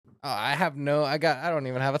Oh, I don't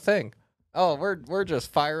even have a thing. Oh, we're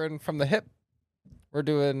just firing from the hip. We're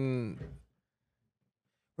doing.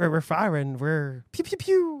 We're firing. We're pew pew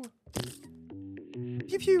pew.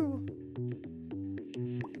 Pew pew.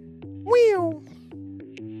 Wheel.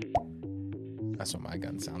 That's what my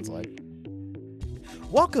gun sounds like.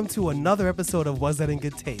 Welcome to another episode of Was That in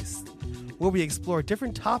Good Taste, where we explore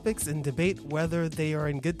different topics and debate whether they are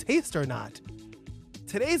in good taste or not.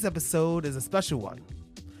 Today's episode is a special one,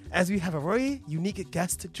 as we have a very unique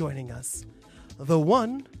guest joining us, the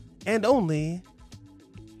one and only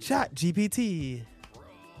Chat GPT.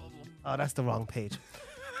 Oh, that's the wrong page.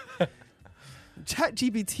 Chat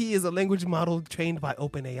GPT is a language model trained by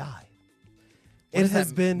OpenAI. It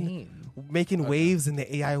has been making waves in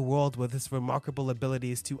the AI world with its remarkable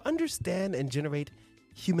abilities to understand and generate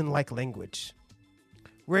human-like language.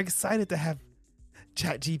 We're excited to have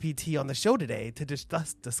ChatGPT on the show today to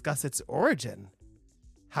discuss its origin,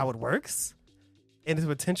 how it works, and its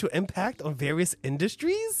potential impact on various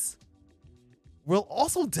industries. We'll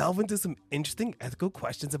also delve into some interesting ethical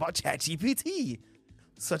questions about ChatGPT,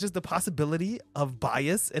 such as the possibility of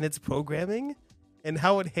bias in its programming and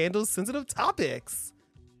how it handles sensitive topics.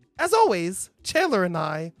 As always, Chandler and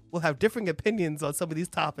I will have differing opinions on some of these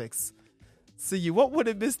topics, so you won't want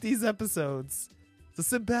to miss these episodes. So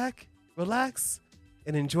sit back, relax,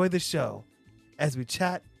 and enjoy the show as we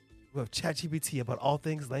chat with ChatGPT about all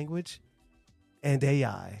things language and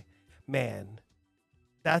AI. Man,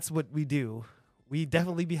 that's what we do. We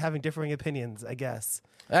definitely be having differing opinions, I guess.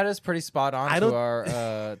 That is pretty spot on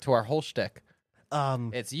to our whole shtick.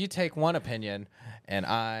 It's you take one opinion, and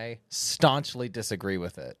I staunchly disagree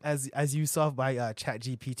with it. As you saw by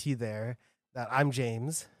ChatGPT there, that I'm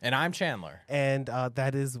James. And I'm Chandler. And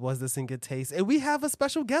that is Was This in Good Taste? And we have a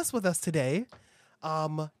special guest with us today.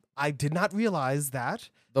 I did not realize that.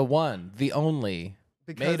 The one, the only,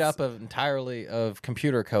 made up entirely of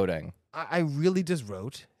computer coding. I really just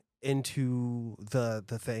wrote into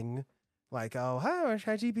the thing like, oh, hi,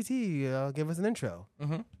 ChatGPT, give us an intro.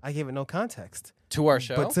 Mm-hmm. I gave it no context. To our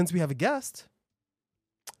show? But since we have a guest.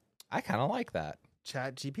 I kind of like that.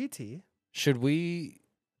 ChatGPT. Should we...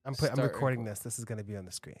 I'm recording this. This is going to be on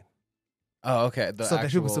the screen. Oh, okay. So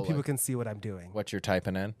people can see what I'm doing. What you're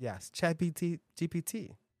typing in? Yes,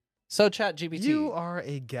 ChatGPT. So ChatGPT. You are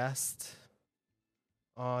a guest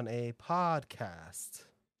on a podcast.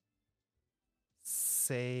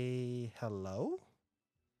 Say hello.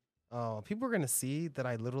 Oh, people are going to see that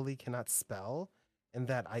I literally cannot spell and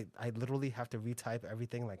that I literally have to retype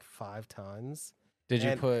everything like 5 times. Did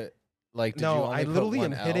you put like, did you only I literally put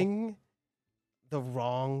am one L? hitting the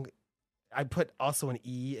wrong. I put also an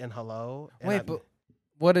E in hello. Wait, but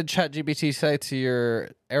what did ChatGPT say to your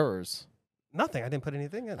errors? Nothing. I didn't put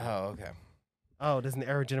anything in. Oh, okay. Oh, there's an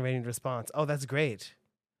error generating response. Oh, that's great.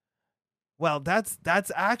 Well, that's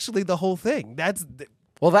actually the whole thing. That's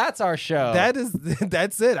our show.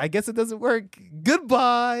 That's it. I guess it doesn't work.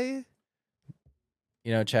 Goodbye.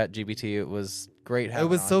 You know, ChatGPT, it was great having It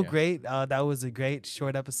was so you. great. That was a great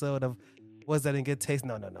short episode of Was That in Good Taste?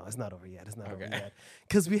 No. It's not over yet. Over yet.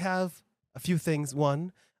 Because we have a few things.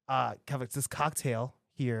 One, have this cocktail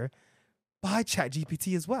here by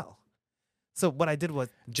ChatGPT as well. So what I did was...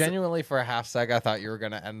 Genuinely, for a half sec, I thought you were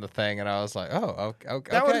going to end the thing, and I was like, oh,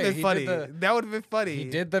 okay. That would have been funny. That would have been funny. He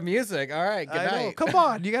did the music. All right, good night. Come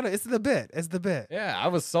on. It's the bit. Yeah, I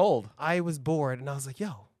was sold. I was bored, and I was like,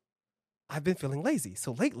 yo, I've been feeling lazy.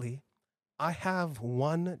 So lately, I have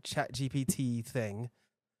one ChatGPT thing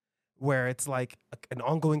where it's like an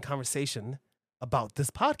ongoing conversation about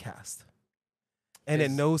this podcast. And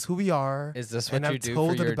it knows who we are. Is this what and you I've do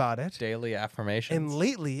told for it your about it. daily affirmations? And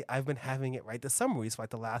lately, I've been having it write the summaries for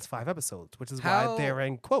like the last 5 episodes, which is why they're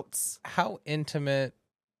in quotes. How intimate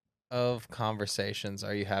of conversations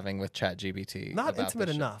are you having with ChatGPT? Not intimate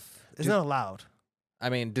enough. It's not allowed. I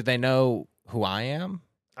mean, do they know who I am?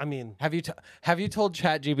 I mean, have you told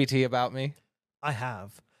ChatGPT about me? I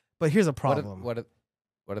have, but here's a problem. What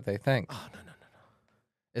do they think? Oh no.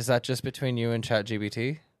 Is that just between you and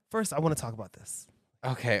ChatGPT? First, I want to talk about this.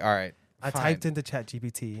 Okay, all right. I typed into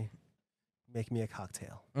ChatGPT, make me a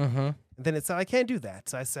cocktail. Mm-hmm. And then it said I can't do that,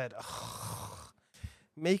 so I said,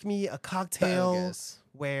 make me a cocktail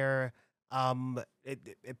where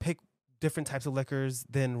it pick different types of liquors,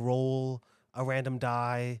 then roll a random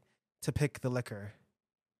die to pick the liquor.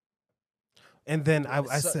 And then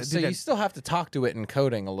I said, so you still have to talk to it in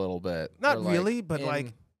coding a little bit. Not really, but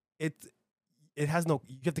like it has no.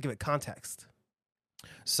 You have to give it context.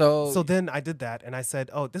 So then I did that, and I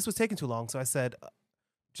said, "Oh, this was taking too long." So I said,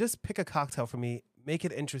 "Just pick a cocktail for me, make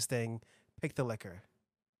it interesting, pick the liquor."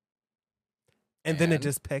 And then it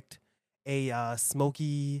just picked, a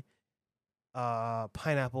smoky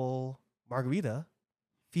pineapple margarita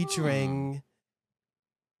featuring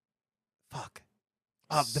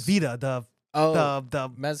the Vita,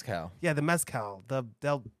 the mezcal. Yeah, the mezcal, the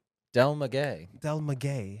Del Maguey. Del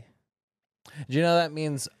Maguey. Do you know that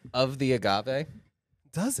means of the agave?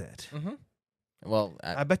 Does it? Mm-hmm. Well,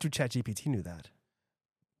 I bet you Chat GPT knew that.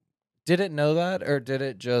 Did it know that, or did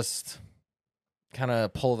it just kind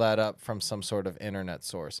of pull that up from some sort of internet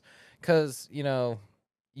source? Because,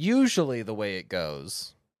 usually the way it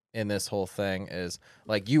goes in this whole thing is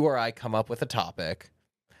like you or I come up with a topic,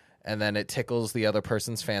 and then it tickles the other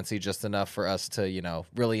person's fancy just enough for us to,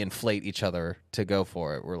 really inflate each other to go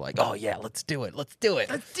for it. We're like, oh, yeah, let's do it. Let's do it.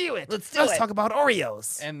 Let's do it. Let's do it. Let's talk about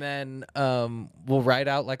Oreos. And then we'll write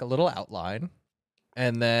out like a little outline.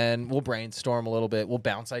 And then we'll brainstorm a little bit. We'll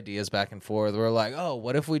bounce ideas back and forth. We're like, oh,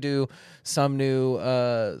 what if we do some new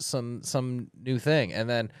thing? And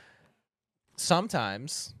then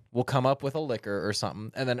sometimes we'll come up with a liquor or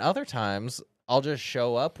something. And then other times I'll just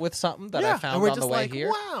show up with something that I found on the way here.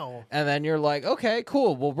 Wow. And then you're like, okay,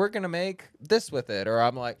 cool. Well, we're going to make this with it. Or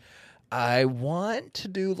I'm like, I want to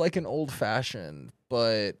do like an old fashioned,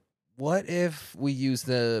 but what if we use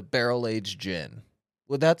the barrel aged gin?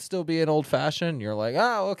 Would that still be an old fashioned? You're like,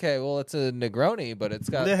 oh, okay. Well, it's a Negroni, but it's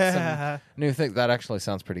got some new things. That actually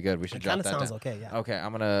sounds pretty good. We should jot that down. Sounds okay. Yeah. Okay,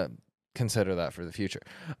 I'm gonna consider that for the future.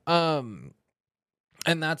 And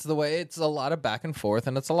that's the way. It's a lot of back and forth,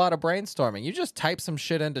 and it's a lot of brainstorming. You just type some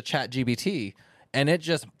shit into Chat GPT, and it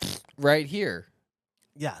just right here.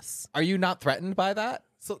 Yes. Are you not threatened by that?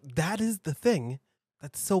 So that is the thing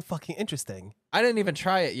that's so fucking interesting. I didn't even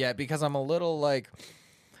try it yet because I'm a little like.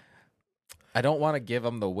 I don't want to give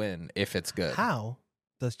them the win if it's good. How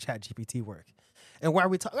does ChatGPT work? And why are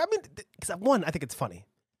we talking? I mean, because one, I think it's funny.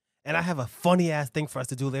 And I have a funny ass thing for us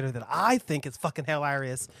to do later that I think is fucking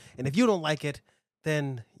hilarious. And if you don't like it,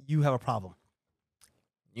 then you have a problem.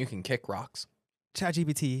 You can kick rocks.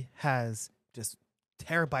 ChatGPT has just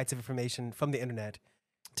terabytes of information from the internet.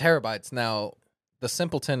 Terabytes. Now, the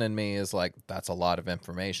simpleton in me is like, that's a lot of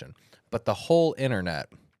information. But the whole internet,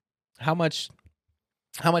 how much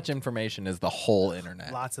information is the whole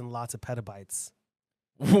internet? Lots and lots of petabytes.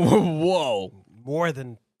 Whoa. More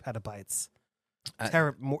than petabytes.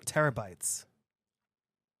 More terabytes.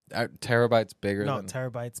 Are terabytes bigger than...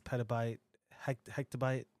 terabytes, petabyte,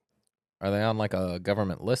 hectabyte. Are they on like a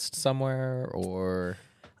government list somewhere or...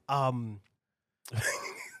 The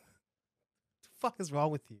fuck is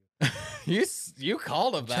wrong with you? You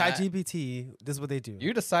called them that. ChatGPT, this is what they do.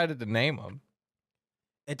 You decided to name them.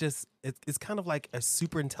 It's kind of like a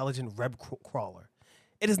super intelligent web crawler.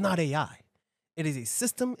 It is not AI. It is a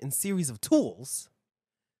system and series of tools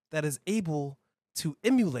that is able to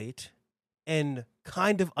emulate and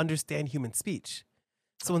kind of understand human speech.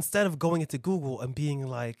 So instead of going into Google and being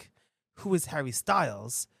like, who is Harry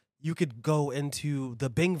Styles? You could go into the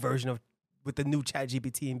Bing version with the new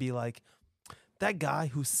ChatGPT and be like, that guy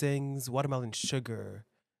who sings Watermelon Sugar,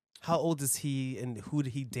 how old is he and who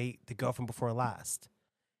did he date the girl from before last?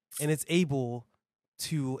 And it's able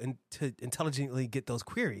to intelligently get those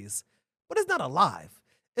queries, but it's not alive.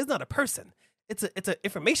 It's not a person. It's an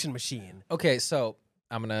information machine. Okay, so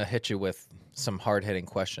I'm gonna hit you with some hard-hitting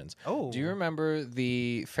questions. Oh, do you remember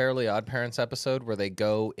the Fairly Odd Parents episode where they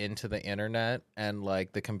go into the internet and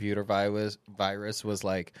like the computer virus was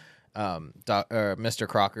like Mr.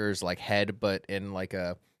 Crocker's like head, but in like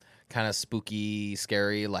a kind of spooky,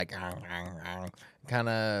 scary, like kind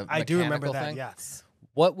of. I do remember that. Thing? Yes.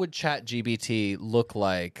 What would ChatGPT look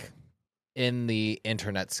like in the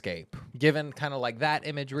internetscape, given kind of like that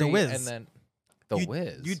imagery? The Wiz. And then the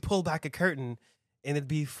Wiz. You'd pull back a curtain, and it'd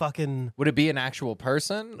be fucking. Would it be an actual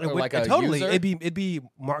person or like a totally? user? It'd be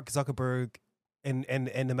Mark Zuckerberg in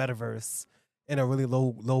the metaverse in a really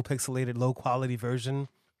low pixelated, low quality version.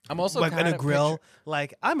 I'm also like in a grill.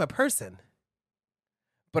 Like I'm a person.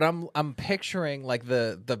 But I'm picturing like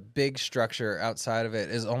the big structure outside of it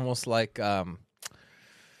is almost like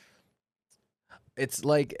it's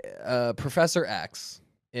like Professor X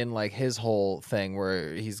in like his whole thing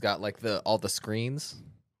where he's got like all the screens,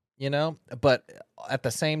 but at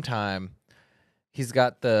the same time he's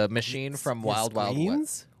got the machine from Wild Wild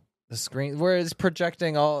West. The screen where it's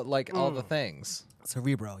projecting all the things.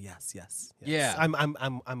 Cerebro, yes. Yeah. I'm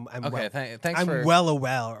okay. Thanks. I'm well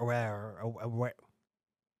aware.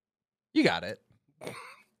 You got it.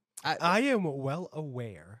 I am well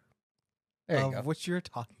aware of what you're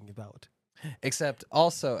talking about. Except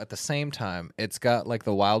also at the same time, it's got like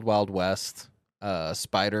the Wild Wild West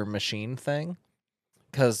spider machine thing,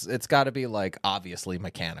 because it's got to be like obviously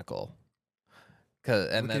mechanical.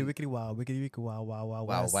 And then Wickedy wow, wow, wow,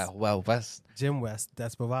 West. wow, West. Jim West,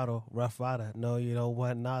 Desperado, Rough Rider. No, you don't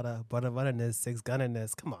want nada, but a running this, six gunning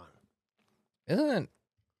this. Come on. Isn't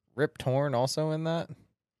Rip Torn also in that?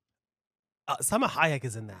 Salma Hayek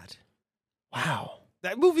is in that. Wow.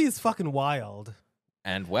 That movie is fucking wild.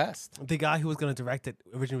 And West. The guy who was going to direct it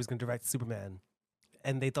originally was going to direct Superman,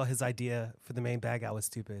 and they thought his idea for the main bad guy was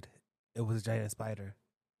stupid. It was a giant spider.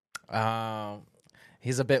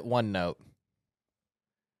 He's a bit one note.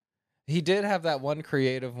 He did have that one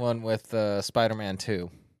creative one with Spider-Man 2.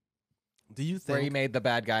 Do you think where he made the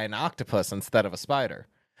bad guy an octopus instead of a spider?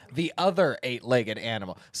 The other 8-legged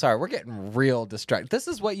animal. Sorry, we're getting real distracted. This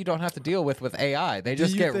is what you don't have to deal with AI. They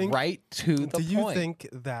just get right to the point. Do you think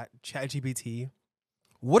that ChatGPT,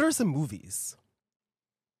 what are some movies,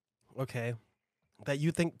 okay, that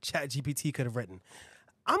you think ChatGPT could have written?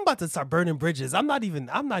 I'm about to start burning bridges. I'm not even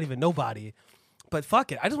nobody. But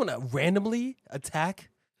fuck it. I just want to randomly attack.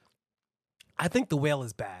 I think The Whale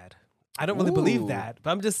is bad. I don't really believe that,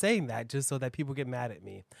 but I'm just saying that just so that people get mad at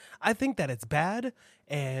me. I think that it's bad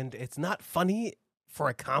and it's not funny for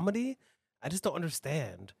a comedy. I just don't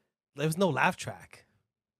understand. There's no laugh track.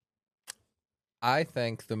 I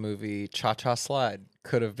think the movie Cha Cha Slide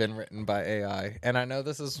could have been written by AI. And I know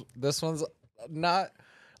this one's not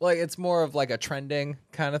like, it's more of like a trending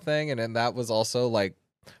kind of thing. And then that was also like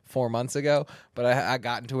 4 months ago. But I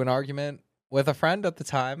got into an argument with a friend at the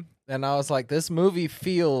time. And I was like, this movie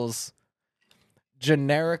feels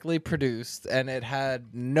generically produced and it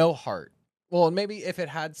had no heart. Well, maybe if it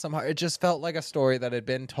had some heart, it just felt like a story that had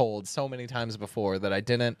been told so many times before that I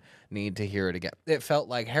didn't need to hear it again. It felt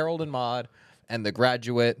like Harold and Maude and The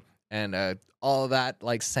Graduate and all of that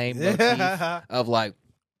like same motif of like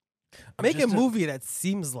make a movie that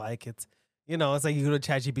seems like it's, you know, it's like you go to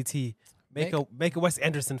ChatGPT, make a Wes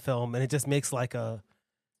Anderson film, and it just makes like a,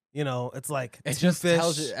 you know, it's like it two just fish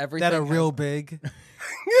tells you everything that are real big.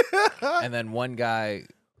 And then one guy,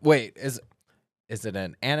 wait, is it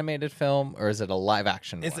an animated film or is it a live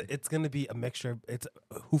action one? It's going to be a mixture. It's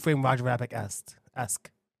Who Framed Roger Rabbit esque.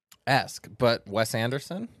 But Wes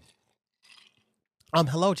Anderson?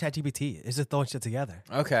 Hello ChatGPT. It's just throwing shit together.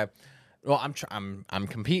 Okay. Well, I'm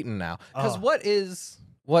competing now. Cuz what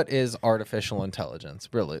is artificial intelligence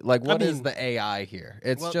really? Like what is the AI here?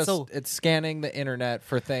 It's it's scanning the internet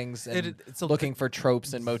for things and looking for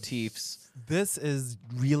tropes and motifs. This is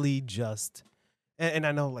really just, and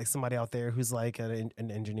I know like somebody out there who's like an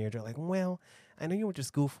engineer. They're like, well, I know you went to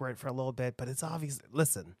school for it for a little bit, but it's obvious.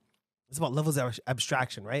 Listen, it's about levels of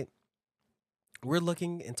abstraction, right? We're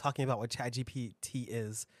looking and talking about what ChatGPT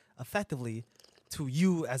is effectively to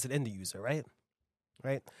you as an end user, right?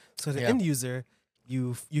 Right. So the end user,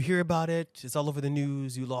 you hear about it. It's all over the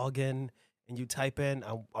news. You log in and you type in,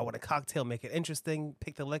 I want a cocktail, make it interesting,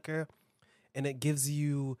 pick the liquor, and it gives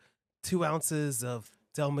you 2 ounces of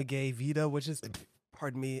Del Maguey Vita, which is,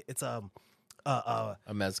 pardon me, it's a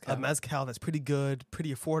mezcal. A mezcal that's pretty good,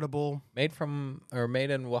 pretty affordable. Made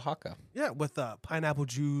in Oaxaca. Yeah, with pineapple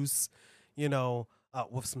juice, you know,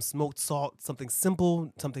 with some smoked salt, something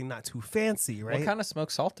simple, something not too fancy, right? What kind of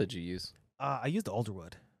smoked salt did you use? I used the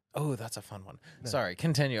Alderwood. Oh, that's a fun one. Yeah. Sorry,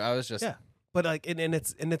 continue. I was just but like, and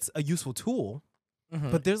it's a useful tool,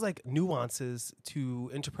 but there's like nuances to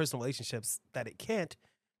interpersonal relationships that it can't,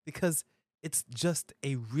 because it's just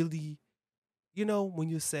a really, you know, when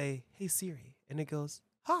you say, "Hey Siri," and it goes,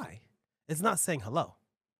 "Hi," it's not saying hello.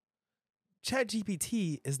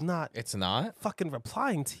 ChatGPT is not. It's not fucking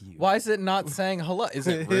replying to you. Why is it not saying hello? Is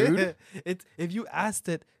it rude? If you asked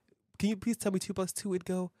it, "Can you please tell me 2 + 2?" It'd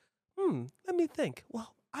go, let me think.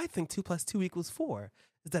 Well, I think 2 + 2 = 4.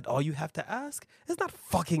 Is that all you have to ask? It's not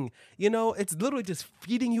fucking, you know, it's literally just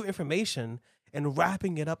feeding you information and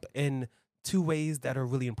wrapping it up in 2 ways that are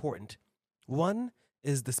really important. One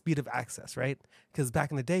is the speed of access, right? Because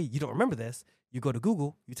back in the day, you don't remember this. You go to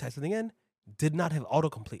Google, you type something in, did not have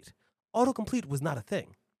autocomplete. Autocomplete was not a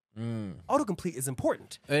thing. Autocomplete is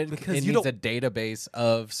important because it needs a database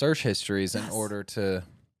of search histories in order to.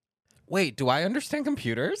 Wait, do I understand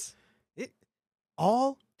computers?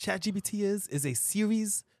 All ChatGPT is a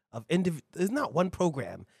series of it's not one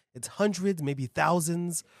program. It's hundreds, maybe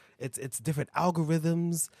thousands. It's different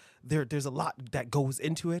algorithms. There's a lot that goes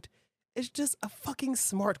into it. It's just a fucking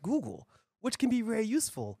smart Google, which can be very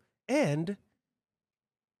useful. And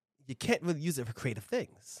you can't really use it for creative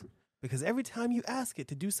things, because every time you ask it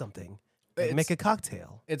to do something, make a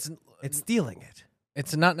cocktail, it's stealing it.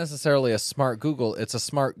 It's not necessarily a smart Google. It's a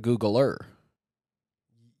smart Googler.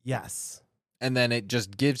 Yes. And then it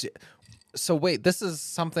just gives you. So wait, this is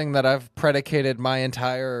something that I've predicated my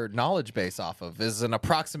entire knowledge base off of, is an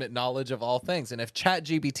approximate knowledge of all things. And if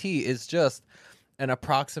ChatGPT is just an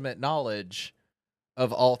approximate knowledge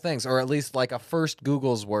of all things, or at least like a first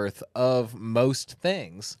Google's worth of most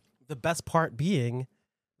things. The best part being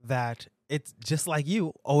that it's just like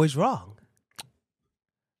you, always wrong.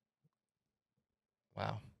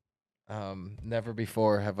 Wow. Never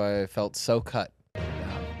before have I felt so cut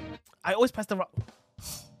down. I always press the wrong. I'm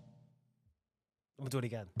gonna do it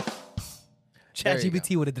again. There you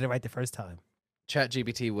ChatGPT would have did it right the first time.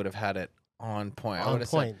 ChatGPT would have had it on point. I On would have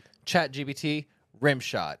point. said ChatGPT rim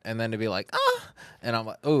shot, and then to be like, and I'm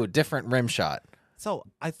like, oh, different rim shot. So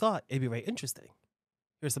I thought it'd be very interesting.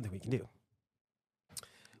 Here's something we can do.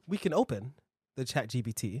 We can open the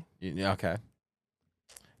ChatGPT Okay.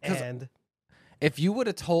 and If you would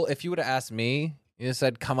have asked me, you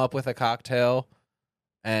said come up with a cocktail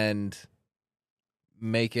and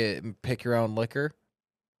pick your own liquor,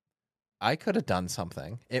 I could have done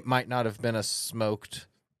something. It might not have been a smoked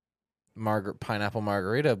pineapple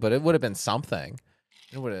margarita, but it would have been something.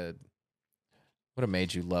 It would have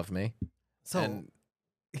made you love me. so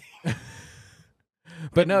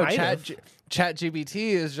But no, might have. ChatGPT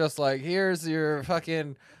is just like, here's your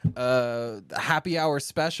fucking happy hour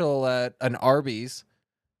special at an Arby's,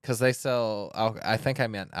 because they sell. I think I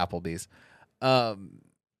meant Applebee's.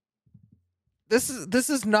 This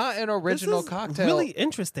is not an original this is cocktail. really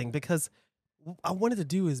interesting because what I wanted to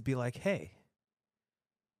do is be like, hey,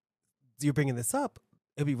 you're bringing this up.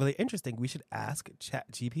 It'd be really interesting. We should ask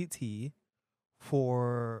ChatGPT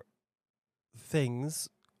for things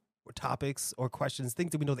or topics or questions,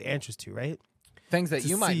 things that we know the answers to, right? Things that to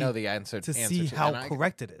you might see- know the answer To answer see to. how And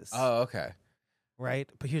correct it is, Oh, okay. right?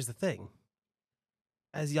 But here's the thing.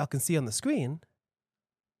 As y'all can see on the screen,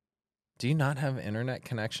 Do you not have internet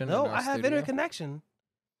connection? no, in our I have studio? internet connection.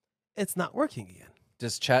 It's not working again.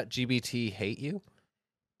 Does ChatGPT hate you?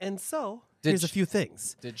 And so, Did here's a ch- few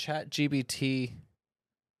things. Did ChatGPT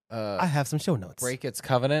I have some show notes. break its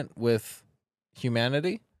covenant with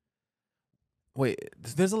humanity? Wait,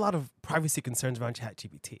 There's a lot of privacy concerns around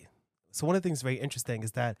ChatGPT. So one of the things very interesting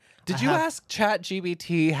is that did I you have- ask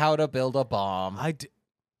ChatGPT how to build a bomb?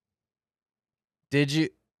 Did you?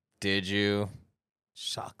 Did you?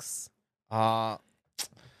 Shucks. Uh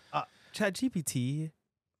ChatGPT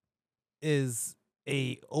is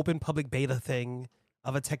a open public beta thing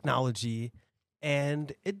of a technology,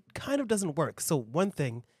 and it kind of doesn't work. So one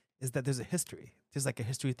thing is that there's a history. There's like a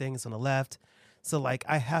history thing. It's on the left. So like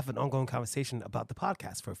I have an ongoing conversation about the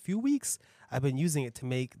podcast for a few weeks. I've been using it to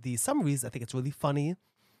make the summaries. I think it's really funny,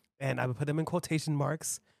 and I would put them in quotation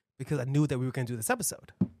marks because I knew that we were going to do this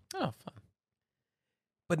episode. oh, fun.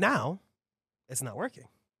 But now it's not working.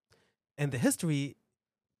 And the history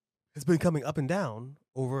has been coming up and down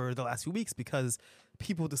over the last few weeks because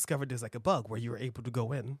people discovered there's like a bug where you were able to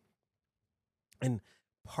go in and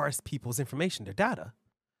parse people's information, their data,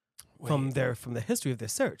 from the history of their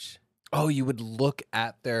search. Oh, you would look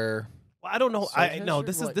at their. Well, I don't know. Search No,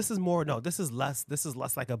 history? this is more. No, this is less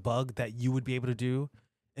like a bug that you would be able to do,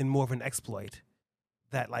 and more of an exploit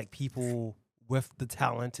that like people with the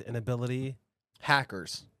talent and ability.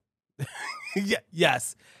 Hackers.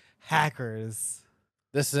 Yes, hackers.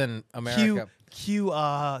 This is in America. Q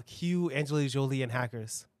Angelina Jolie and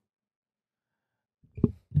hackers.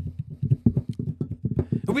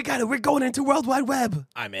 We got it. We're going into World Wide Web.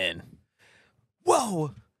 I'm in.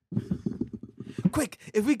 Whoa. Quick,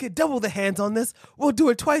 if we could double the hands on this, we'll do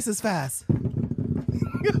it twice as fast.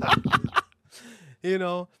 You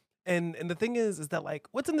know? And the thing is that like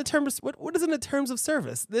what's in the terms what is in the terms of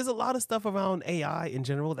service? There's a lot of stuff around AI in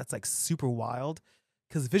general that's like super wild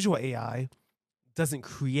because visual AI doesn't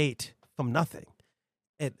create from nothing.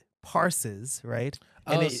 It parses, right?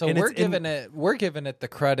 So we're giving it the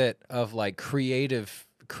credit of like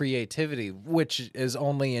creativity, which is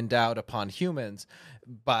only endowed upon humans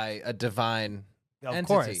by a divine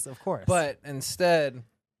entity. Of course. But instead,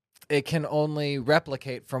 it can only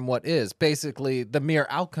replicate from what is basically the mere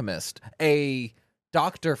alchemist, a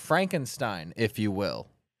Dr. Frankenstein, if you will.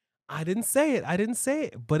 I didn't say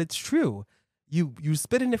it, but it's true. You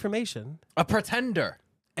spit in information, A pretender,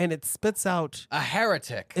 and it spits out. a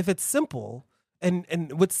heretic. If it's simple, and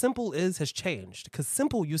what simple has changed because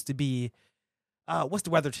simple used to be, what's the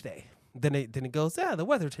weather today? Then it goes, the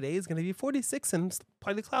weather today is going to be 46 and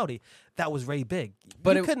partly cloudy. That was very big.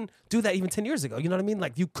 But you couldn't do that even 10 years ago. You know what I mean?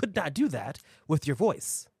 Like you could not do that with your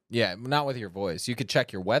voice. Yeah, not with your voice. You could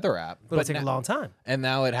check your weather app, But it'll take a long time. And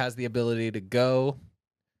now it has the ability to go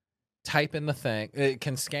type in the thing. It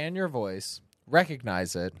can scan your voice,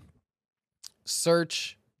 recognize it,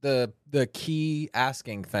 search the key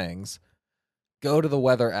asking things, go to the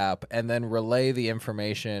weather app, and then relay the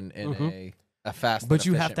information in a fast. But and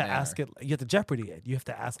you have efficient to manner. ask it. You have to Jeopardy it. You have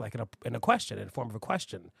to ask like in a question, in form of a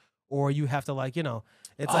question, or you have to like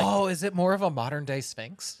it's like Is it more of a modern day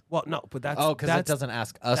Sphinx? well no, but that's Oh, because it that's doesn't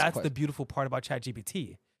ask us. that's the beautiful part about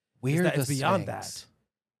ChatGPT. We're that the it's beyond Sphinx.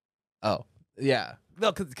 Oh, yeah.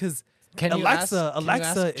 No, because Can you Alexa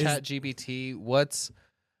ask is ChatGPT what's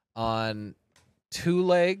on 2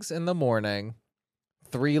 legs in the morning,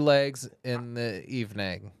 3 legs in the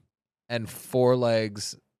evening, and 4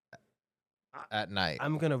 legs at night?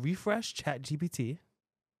 I'm gonna refresh ChatGPT.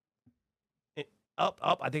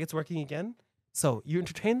 Up. I think it's working again. So you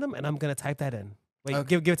entertain them, and I'm gonna type that in. Wait,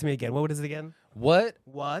 Okay. give it to me again. What is it again? What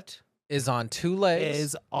What is on 2 legs?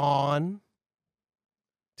 is on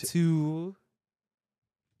to?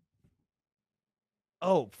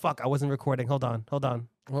 Oh fuck! I wasn't recording. Hold on.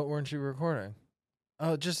 What weren't you recording?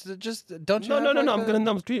 Oh, just don't you? No. have, like,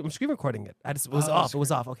 I'm screen recording it. It was off. It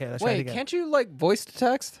was off. Okay, let's try it Wait, again. can't you like voice to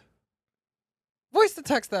text? Voice to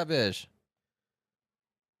text that bitch.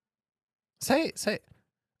 Say.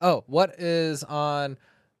 Oh, what is on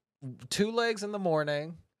 2 legs in the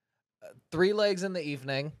morning, 3 legs in the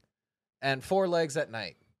evening, and 4 legs at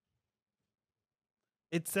night?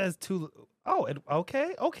 It says two. Oh,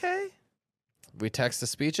 okay. We text to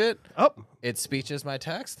speech it. Oh, It speeches my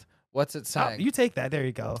text. What's it stop. saying? You take that. There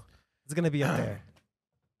you go. It's gonna be up there.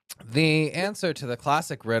 The answer to the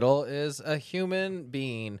classic riddle is a human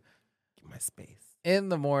being. Give my space. In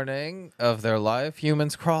the morning of their life,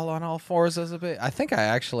 humans crawl on all fours as a baby. I think I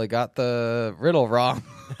actually got the riddle wrong.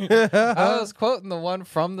 I was quoting the one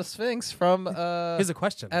from the Sphinx from Here's a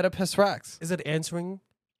question. Oedipus Rex. Is it answering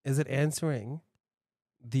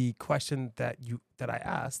the question that I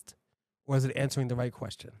asked, or is it answering the right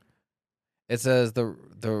question? It says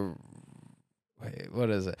wait,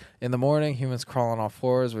 what is it? In the morning, humans crawl on all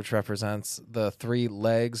fours, which represents the 3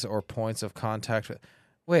 legs or points of contact with.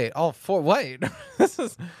 Wait, all 4. Wait, this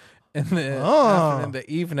is in the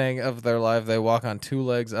evening of their life. They walk on 2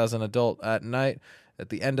 legs as an adult. At night, at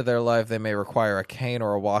the end of their life, they may require a cane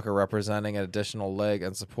or a walker representing an additional leg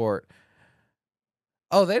and support.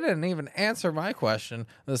 Oh, they didn't even answer my question.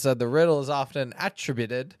 They said the riddle is often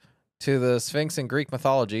attributed to the Sphinx in Greek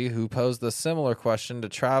mythology, who posed a similar question to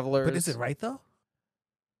travelers. But is it right though?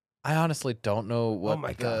 I honestly don't know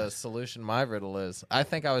what the solution my riddle is. I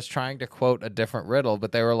think I was trying to quote a different riddle,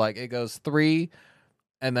 but they were like, it goes 3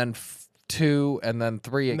 and then 2 and then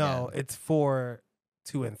 3 again. No, it's 4,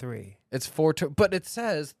 2, and 3. It's 4, 2, but it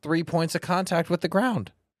says 3 points of contact with the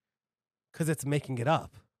ground. Because it's making it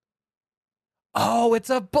up. Oh,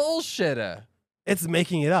 it's a bullshitter. It's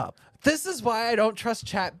making it up. This is why I don't trust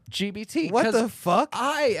ChatGPT. What the fuck?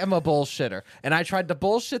 I am a bullshitter. And I tried to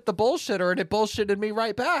bullshit the bullshitter and it bullshitted me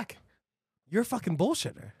right back. You're a fucking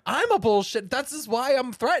bullshitter. I'm a bullshit. That's why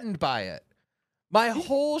I'm threatened by it. My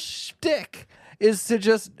whole shtick is to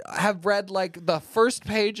just have read like the first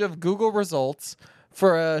page of Google results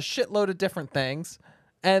for a shitload of different things.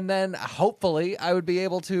 And then hopefully I would be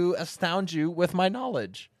able to astound you with my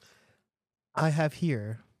knowledge. I have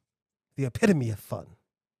here the epitome of fun.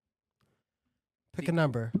 Pick a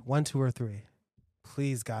number, 1, 2, or 3.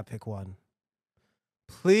 Please, God, pick one.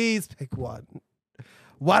 Please pick one.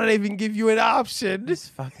 Why did I even give you an option? This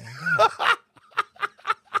fucking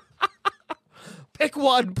Pick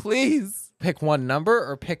one, please. Pick one number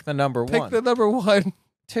or pick the number Pick 1? the number 1.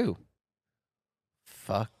 2.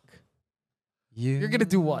 Fuck you. You're gonna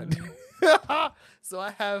do 1. So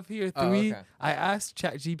I have here 3. Oh, okay. I asked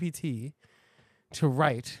ChatGPT to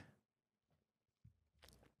write.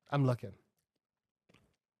 I'm looking.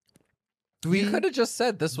 3. You could have just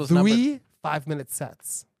said this was 3 5-minute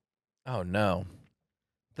sets. Oh no.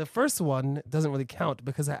 The first one doesn't really count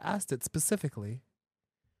because I asked it specifically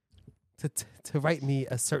to write me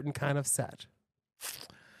a certain kind of set.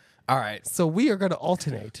 All right. So we are going to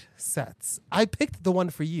alternate sets. I picked the one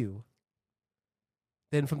for you.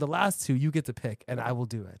 Then from the last 2, you get to pick, and I will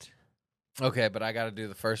do it. Okay, but I got to do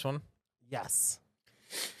the first one. Yes.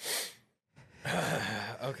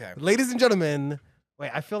 Okay. Ladies and gentlemen,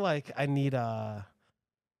 wait, I feel like I need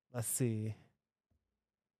let's see.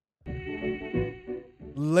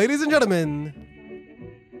 Ladies and gentlemen,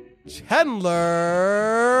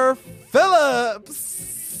 Chandler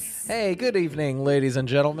Phillips. Hey, good evening, ladies and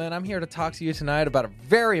gentlemen. I'm here to talk to you tonight about a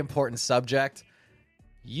very important subject.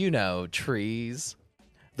 You know, trees.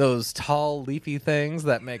 Those tall, leafy things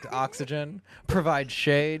that make oxygen, provide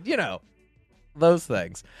shade. You know, those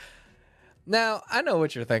things. Now, I know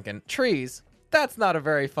what you're thinking. Trees, that's not a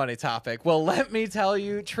very funny topic. Well, let me tell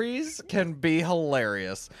you, trees can be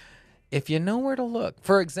hilarious if you know where to look.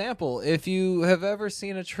 For example, if you have ever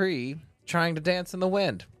seen a tree trying to dance in the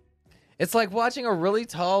wind, It's like watching a really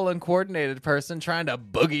tall and coordinated person trying to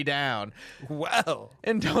boogie down. Wow.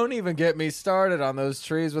 And don't even get me started on those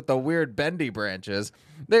trees with the weird bendy branches.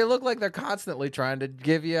 They look like they're constantly trying to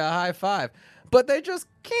give you a high five, but they just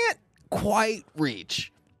can't quite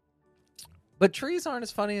reach. But trees aren't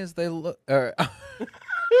as funny as they look. But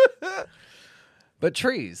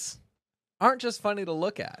trees aren't just funny to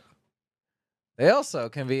look at. They also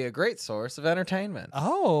can be a great source of entertainment.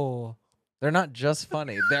 Oh. They're not just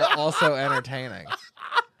funny. They're also entertaining.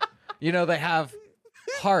 You know, they have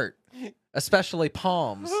heart, especially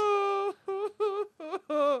palms.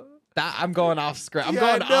 I'm going off script. I'm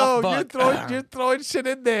going off book. You're throwing shit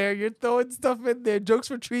in there. You're throwing stuff in there. Jokes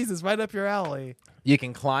for trees is right up your alley. You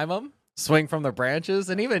can climb them, swing from the branches,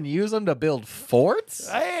 and even use them to build forts.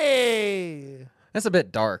 Hey. That's a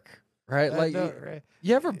bit dark, right? Right.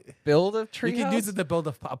 You ever build a tree You can use it to build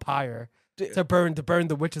a pyre. To burn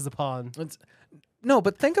the witches upon. No,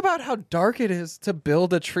 but think about how dark it is to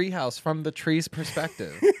build a treehouse from the tree's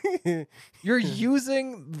perspective. You're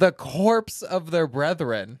using the corpse of their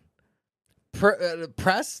brethren,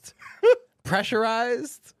 pressed,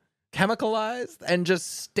 pressurized, chemicalized, and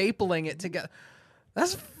just stapling it together.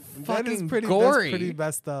 That's fucking gory. That's pretty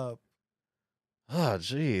messed up. Oh,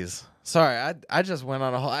 jeez. Sorry, I just went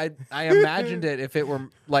on a whole. I imagined it if it were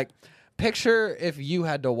like. Picture if you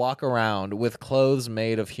had to walk around with clothes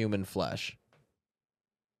made of human flesh.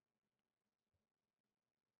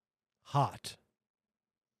 Hot.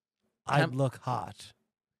 I'd look hot.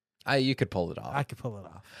 You could pull it off. I could pull it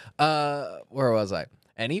off. Where was I?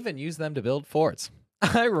 And even use them to build forts.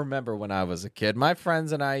 I remember when I was a kid, my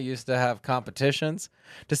friends and I used to have competitions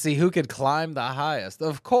to see who could climb the highest.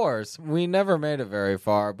 Of course, we never made it very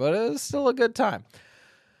far, but it was still a good time.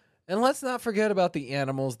 And let's not forget about the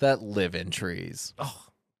animals that live in trees. Oh,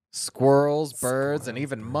 squirrels, birds, and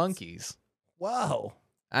even monkeys. Wow.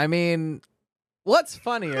 I mean, what's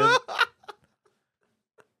funnier?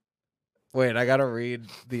 Wait, I gotta read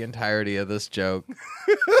the entirety of this joke.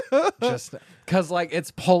 Just because, like,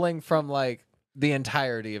 it's pulling from, like, the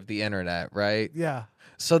entirety of the internet, right? Yeah.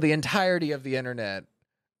 So the entirety of the internet,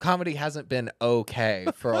 comedy hasn't been okay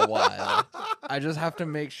for a while. I just have to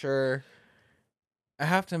make sure... I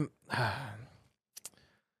have to.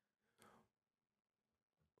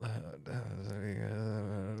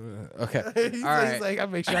 Okay. He's like,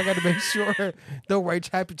 I gotta make sure. Don't worry,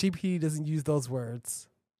 Chat GPT doesn't use those words.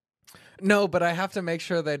 No, but I have to make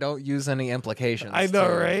sure they don't use any implications. I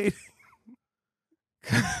know, right?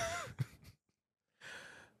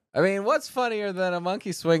 I mean, what's funnier than a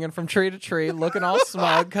monkey swinging from tree to tree, looking all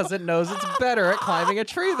smug because it knows it's better at climbing a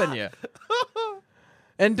tree than you?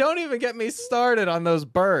 And don't even get me started on those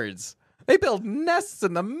birds. They build nests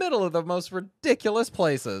in the middle of the most ridiculous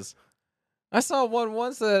places. I saw one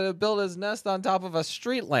once that built his nest on top of a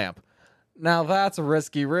street lamp. Now that's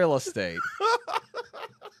risky real estate.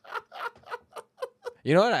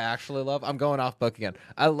 You know what I actually love? I'm going off book again.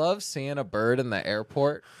 I love seeing a bird in the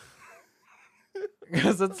airport.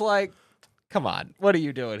 Because it's like, come on, what are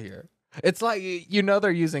you doing here? It's like, you know,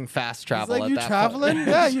 they're using fast travel. It's like, at you that traveling? point.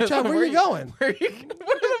 Yeah, you traveling. Where you going? Where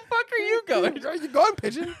the fuck are you going? Where are you going,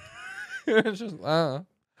 pigeon? It's just,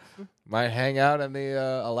 might hang out in the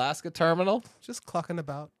Alaska terminal. Just clucking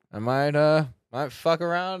about. I might fuck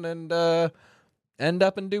around and end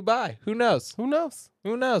up in Dubai. Who knows? Who knows?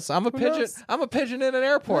 Who knows? I'm a pigeon. Knows? I'm a pigeon in an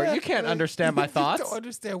airport. Yeah, You can't understand my thoughts. You don't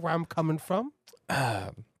understand where I'm coming from.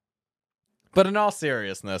 But in all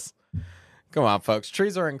seriousness, come on, folks.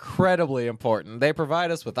 Trees are incredibly important. They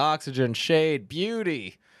provide us with oxygen, shade,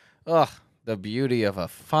 beauty. Ugh, the beauty of a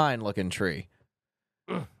fine-looking tree.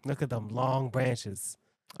 Look at them long branches.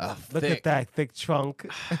 Look Thick. at that thick trunk.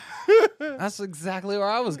 That's exactly where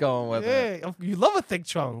I was going with it. Yeah, you love a thick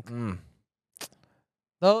trunk.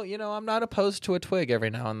 Though, you know, I'm not opposed to a twig every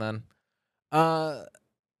now and then.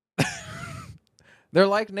 They're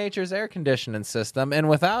like nature's air conditioning system, and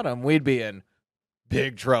without them, we'd be in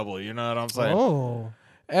big trouble. You know what I'm saying? Oh.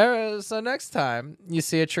 So next time you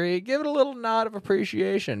see a tree, give it a little nod of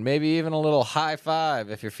appreciation, maybe even a little high five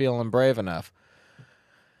if you're feeling brave enough.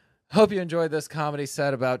 Hope you enjoyed this comedy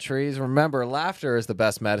set about trees. Remember, laughter is the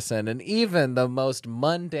best medicine, and even the most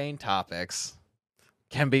mundane topics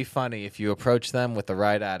can be funny if you approach them with the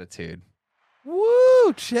right attitude.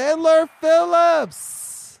 Woo! Chandler Phillips!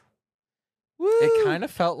 Woo! It kind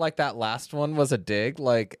of felt like that last one was a dig.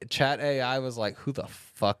 Like, Chat AI was like, who the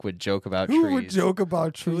fuck would joke about trees? Who would joke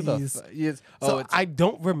about Who the trees? I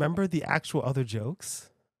don't remember the actual other jokes.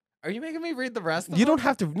 Are you making me read the rest of them? You don't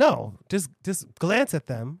have to. No. Just glance at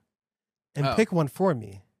them and pick one for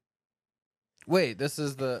me. Wait, this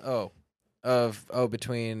is the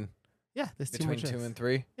between Yeah, there's between 2 and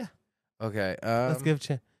 3? Yeah. Okay. Let's give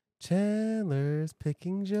Chandler's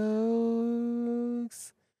picking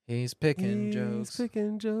jokes. He's picking He's jokes.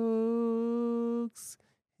 picking jokes.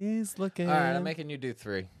 He's looking. All right, I'm making you do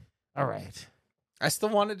 3. All right. I still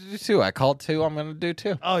wanted to do 2. I called 2. I'm gonna do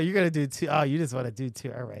 2. Oh, you're gonna do 2. Oh, you just want to do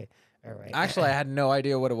 2. All right. All right. Actually, I had no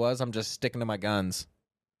idea what it was. I'm just sticking to my guns.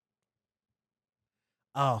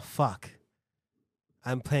 Oh, fuck.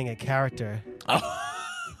 I'm playing a character.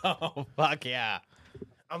 Oh, fuck yeah.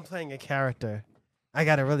 I'm playing a character. I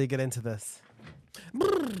gotta really get into this.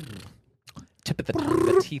 Tip of the tongue,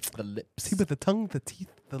 the teeth, the lips. Tip of the tongue, the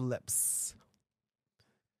teeth, the lips.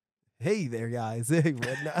 Hey there, guys. Hey,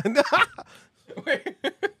 Wait.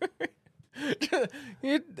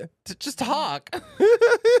 Just talk.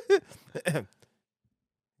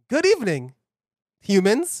 Good evening,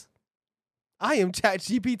 humans. I am Chat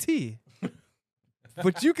GPT,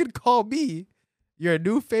 but you can call me your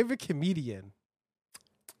new favorite comedian.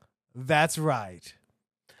 That's right.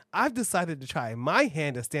 I've decided to try my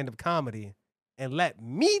hand at stand-up comedy, and let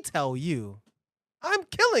me tell you, I'm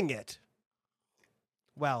killing it.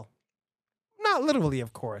 Well, not literally,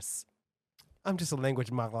 of course. I'm just a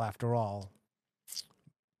language model after all.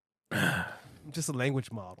 I'm just a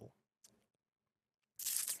language model.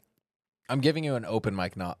 I'm giving you an open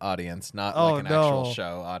mic audience, not like an actual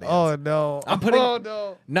show audience. Oh no! I'm putting oh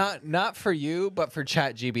no! Not for you, but for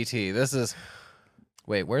Chat GPT. This is.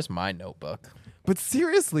 Wait, where's my notebook? But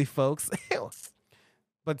seriously, folks.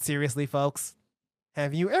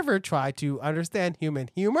 Have you ever tried to understand human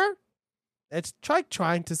humor? It's like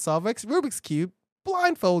trying to solve a Rubik's Cube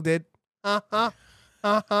blindfolded. Ha ha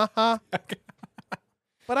ha ha ha.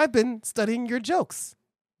 But I've been studying your jokes,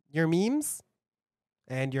 your memes,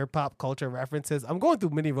 and your pop culture references. I'm going through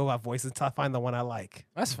many robot voices until I find the one I like.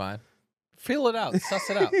 That's fine. Feel it out. Suss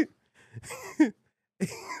it out.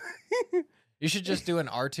 You should just do an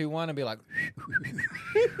R2 one and be like,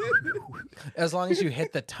 as long as you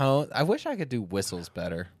hit the tone. I wish I could do whistles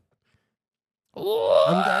better.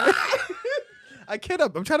 I can't.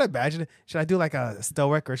 I'm trying to imagine. Should I do like a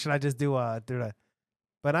stoic or should I just do the?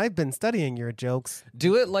 But I've been studying your jokes.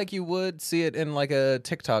 Do it like you would see it in like a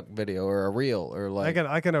TikTok video or a reel or like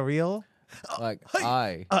in a reel. Like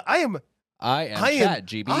I am Chat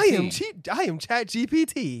GPT. I am Chat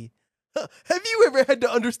GPT. Have you ever had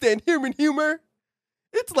to understand human humor?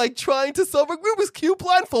 It's like trying to solve a Rubik's Cube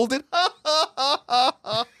blindfolded. But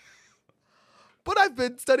I've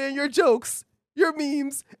been studying your jokes, your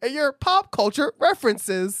memes, and your pop culture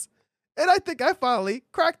references. And I think I finally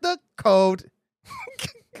cracked the code.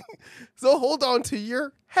 So hold on to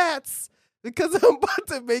your hats because I'm about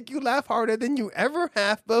to make you laugh harder than you ever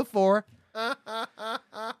have before.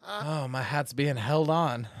 Oh, my hat's being held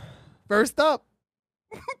on. First up.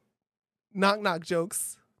 Knock knock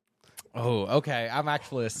jokes. Oh, okay. I'm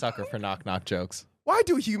actually a sucker for knock knock jokes. Why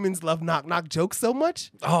do humans love knock knock jokes so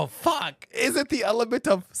much? Oh, fuck. Is it the element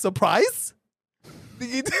of surprise?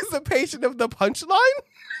 The anticipation of the punchline?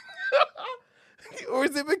 Or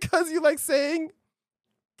is it because you like saying,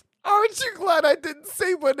 aren't you glad I didn't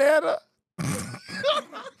say banana?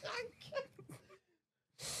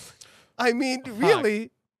 I mean,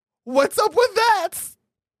 really, what's up with that?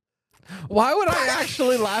 Why would I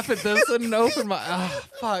actually laugh at this and open my... Oh,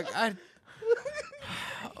 fuck. I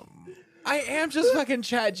am just fucking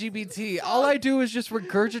Chat GPT. All I do is just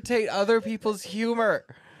regurgitate other people's humor.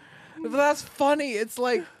 But that's funny. It's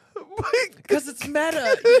like... Because it's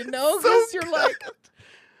meta, you know? Because you're like,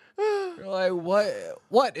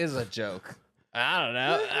 what is a joke? I don't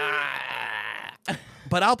know.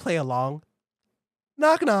 But I'll play along.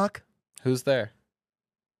 Knock knock. Who's there?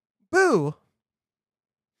 Boo.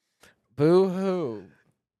 Boo-hoo.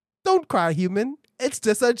 Don't cry, human. It's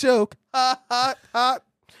just a joke. Ha, ha, ha.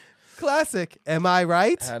 Classic. Am I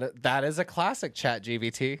right? That is a classic, Chat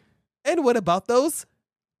GPT. And what about those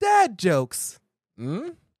dad jokes? Hmm?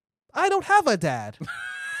 I don't have a dad.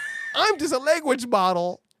 I'm just a language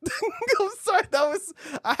model. I'm sorry,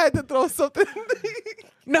 I had to throw something.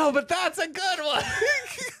 No, but that's a good one.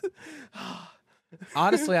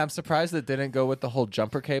 Honestly, I'm surprised it didn't go with the whole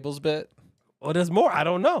jumper cables bit. Well, there's more. I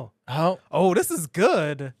don't know. Oh, this is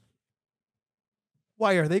good.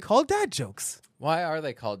 Why are they called dad jokes? Why are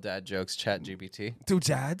they called dad jokes, Chat GPT? Do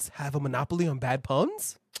dads have a monopoly on bad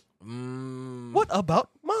puns? What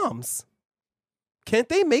about moms? Can't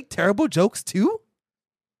they make terrible jokes too?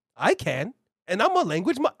 I can, and I'm a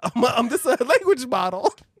language. I'm just a language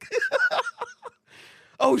model.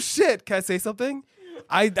 Oh shit! Can I say something?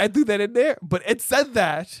 I threw that in there, but it said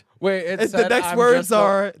that. Wait, the next words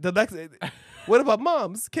are the next. What about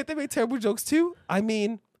moms? Can't they make terrible jokes too? I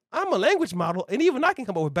mean, I'm a language model, and even I can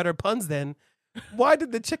come up with better puns than Why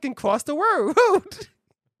did the chicken cross the road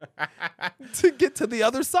to get to the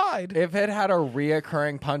other side? If it had a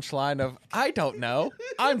reoccurring punchline of, I don't know,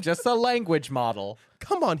 I'm just a language model.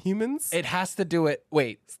 Come on, humans. It has to do it.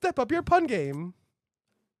 Wait. Step up your pun game.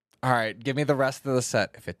 All right, give me the rest of the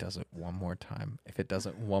set. If it does it one more time,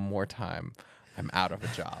 I'm out of a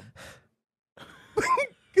job.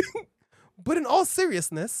 But in all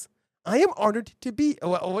seriousness, I am honored to be.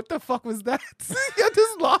 What the fuck was that? I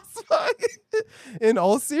just lost my. In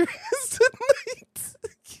all seriousness,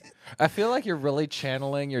 I feel like you're really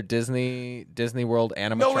channeling your Disney World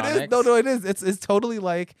animatronics. No, it is. No, it is. It's totally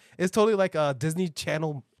like a Disney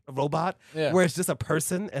Channel robot, where it's just a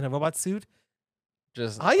person in a robot suit.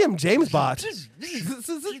 I am James Bot.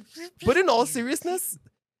 But in all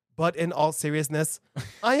seriousness,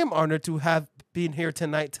 I am honored to have been here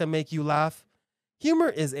tonight to make you laugh. Humor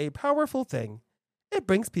is a powerful thing. It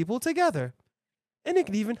brings people together. And it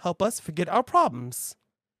can even help us forget our problems.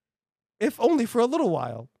 If only for a little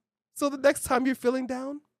while. So the next time you're feeling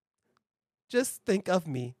down, just think of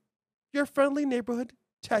me, your friendly neighborhood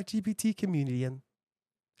ChatGPT comedian.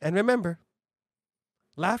 And remember,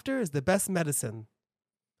 laughter is the best medicine,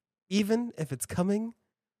 even if it's coming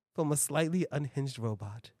from a slightly unhinged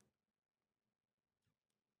robot.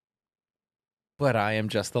 But I am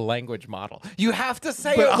just the language model. You have to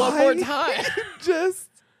say it one more time.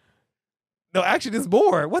 No, actually, there's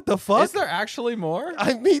more. What the fuck? Is there actually more?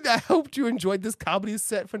 I mean, I hope you enjoyed this comedy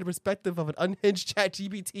set from the perspective of an unhinged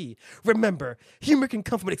ChatGPT. Remember, humor can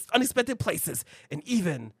come from unexpected places, and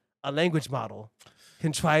even a language model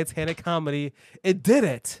can try its hand at comedy. It did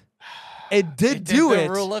it. It did do it.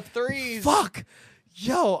 The rule of threes. Fuck.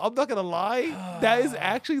 Yo, I'm not gonna lie. That is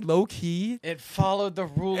actually low key. It followed the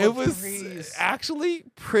rule of threes. It was actually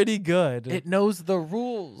pretty good. It knows the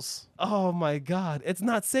rules. Oh my god. It's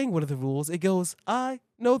not saying what are the rules. It goes, I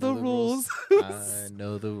know the rules. I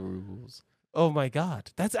know the rules. Oh my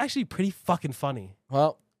god. That's actually pretty fucking funny.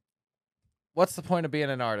 Well, what's the point of being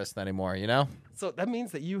an artist anymore, you know? So that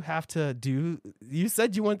means that you have to do. You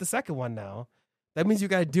said you want the second one now. That means you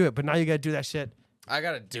gotta do it, but now you gotta do that shit. I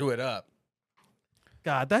gotta do it up.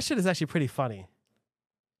 God, that shit is actually pretty funny.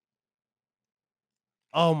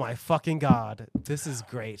 Oh my fucking god. This is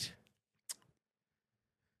great.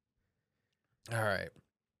 All right.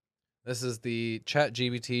 This is the Chat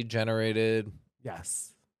GPT generated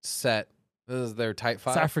set. This is their type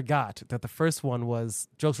 5. So I forgot that the first one was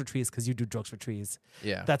jokes for trees because you do jokes for trees.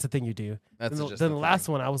 Yeah. That's the thing you do. That's then the last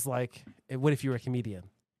one, I was like, what if you were a comedian?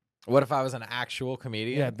 What if I was an actual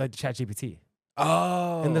comedian? Yeah, like Chat GPT.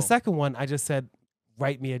 Oh. And the second one, I just said,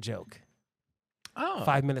 write me a joke. Oh.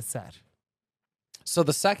 5-minute set. So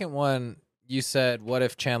the second one, you said, what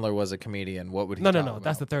if Chandler was a comedian? What would he No. about?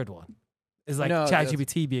 That's the third one. It's like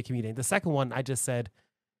ChatGPT be a comedian. The second one, I just said,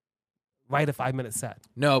 write a 5-minute set.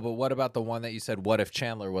 No, but what about the one that you said, what if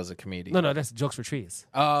Chandler was a comedian? No, that's jokes for trees.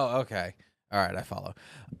 Oh, okay. All right, I follow.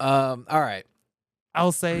 All right.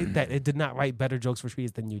 I'll say that it did not write better jokes for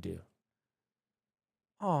trees than you do.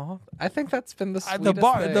 Oh, I think that's been the sweetest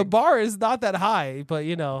thing. The bar is not that high, but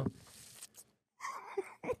you know.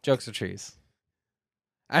 Jokes for trees.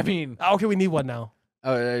 I mean. Okay, we need one now.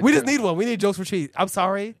 We just need one. We need jokes for trees. I'm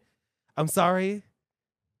sorry. I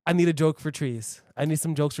need a joke for trees. I need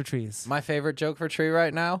some jokes for trees. My favorite joke for tree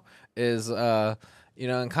right now is,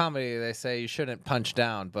 in comedy, they say you shouldn't punch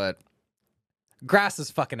down, but grass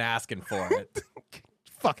is fucking asking for it.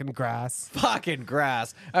 Fucking grass. Fucking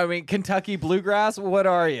grass. I mean, Kentucky bluegrass, what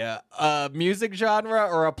are you? A music genre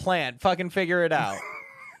or a plant? Fucking figure it out.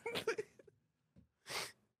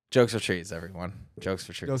 Jokes for trees, everyone. Jokes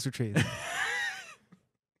for trees. Jokes for trees.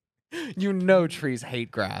 You know trees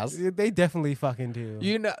hate grass. They definitely fucking do.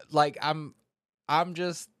 You know, like, I'm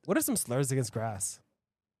just... What are some slurs against grass?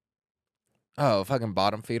 Oh, fucking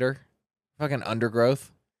bottom feeder. Fucking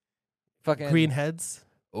undergrowth. Fucking... Greenheads.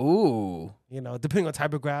 Ooh. You know, depending on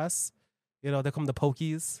type of grass, they come the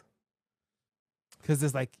pokies. Because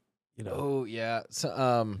there's like, Oh, yeah.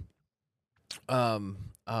 So,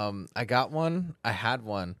 I got one. I had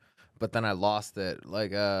one, but then I lost it.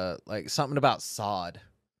 Like something about sod.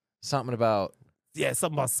 Something about... Yeah,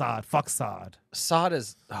 something about sod. Fuck sod. Sod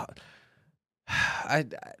is... I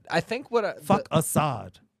think what... Fuck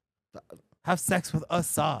Assad. Have sex with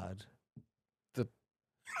Assad. The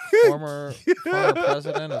former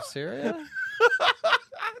president of Syria?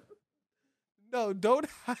 No, don't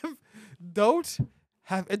have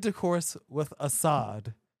intercourse with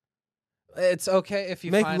Assad. It's okay if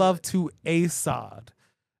you make love to a sod.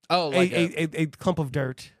 Oh, like a clump of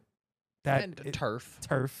dirt. Turf.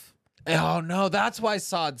 Turf. Oh no, that's why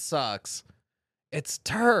sod sucks. It's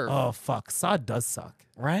turf. Oh fuck, sod does suck.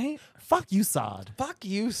 Right? Fuck you, Sod. Fuck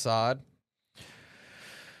you, Sod.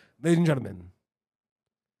 Ladies and gentlemen.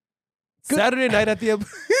 Saturday night at the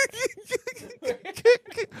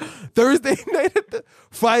Thursday night at the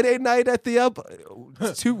Friday night at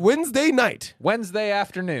the to Wednesday night. Wednesday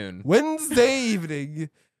afternoon. Wednesday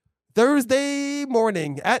evening. Thursday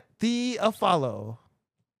morning at the Follow.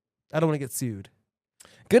 I don't want to get sued.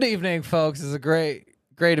 Good evening, folks. It's great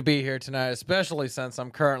to be here tonight, especially since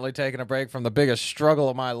I'm currently taking a break from the biggest struggle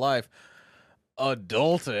of my life,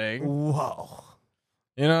 adulting. Whoa.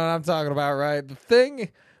 You know what I'm talking about, right? The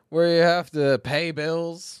thing where you have to pay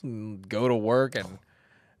bills and go to work and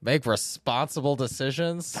make responsible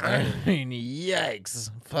decisions. I mean,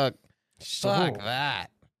 yikes. Fuck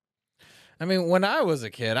that. I mean, when I was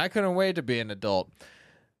a kid, I couldn't wait to be an adult.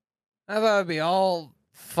 I thought it'd be all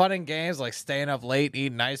fun and games, like staying up late,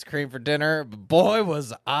 eating ice cream for dinner. But boy,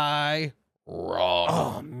 was I wrong.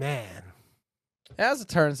 Oh, man. As it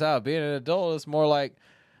turns out, being an adult is more like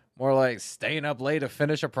staying up late to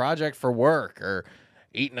finish a project for work or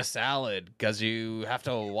eating a salad because you have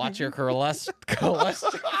to watch your cholesterol.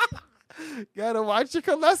 Gotta watch your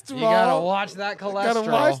cholesterol. You gotta watch that cholesterol.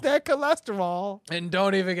 Gotta watch that cholesterol. And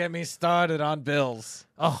don't even get me started on bills.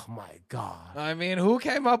 Oh my God. I mean, who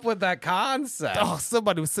came up with that concept? Oh,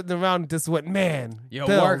 somebody was sitting around and just went, man. You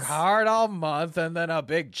bills. work hard all month and then a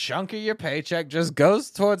big chunk of your paycheck just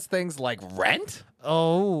goes towards things like rent.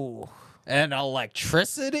 Oh. And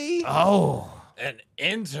electricity. Oh. And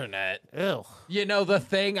internet. Ew. You know, the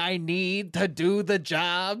thing I need to do the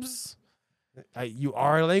jobs. You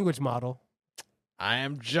are a language model. I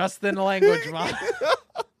am just in language model.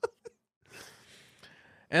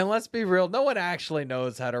 And let's be real, no one actually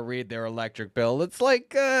knows how to read their electric bill. It's like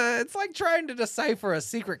trying to decipher a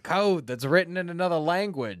secret code that's written in another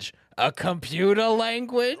language. A computer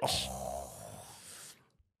language? Oh.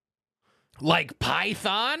 Like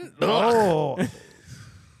Python? Oh.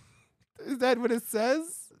 Is that what it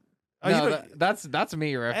says? No, that's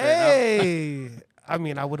me riffing. Hey. I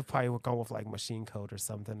mean, I would have probably gone with like machine code or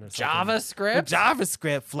something. JavaScript?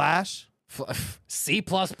 JavaScript, Flash. C++?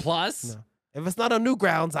 No. If it's not on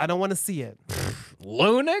Newgrounds, I don't want to see it.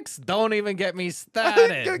 Linux? Don't even get me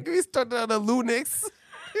started. Get me started on the Linux.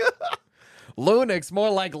 Linux,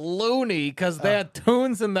 more like loony, because they have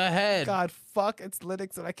tunes in the head. God, fuck, it's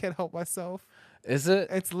Linux and I can't help myself. Is it?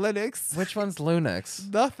 It's Linux. Which one's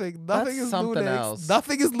Linux? Nothing. Nothing is something Linux. else.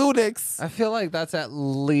 Nothing is Linux. I feel like that's at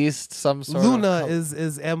least some sort Luna of...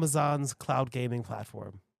 is Amazon's cloud gaming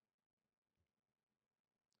platform.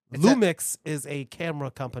 It's Lumix is a camera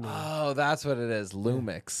company. Oh, that's what it is.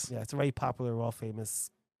 Lumix. Yeah, it's a very popular, well famous.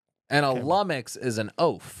 And a camera. lumix is an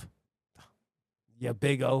oaf. Yeah,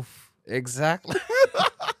 big oaf. Exactly.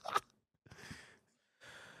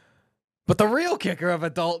 But the real kicker of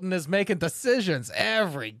adulting is making decisions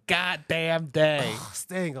every goddamn day. Oh,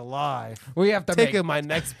 staying alive. We have to taking my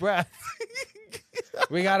next breath.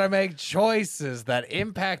 We got to make choices that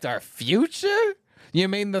impact our future? You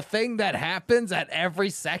mean the thing that happens at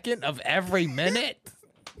every second of every minute?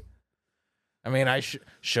 I mean,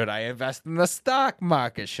 should I invest in the stock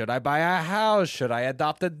market? Should I buy a house? Should I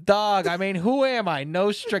adopt a dog? I mean, who am I?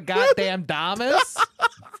 Nostradamus?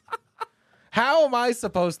 How am I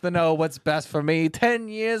supposed to know what's best for me 10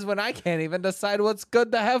 years when I can't even decide what's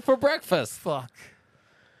good to have for breakfast? Fuck.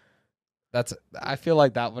 I feel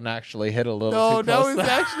like that one actually hit a little too close. No, that was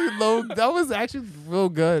actually low. That was actually real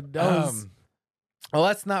good. That was... Well,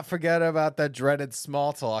 let's not forget about that dreaded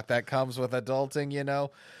small talk that comes with adulting, you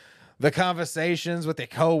know? The conversations with your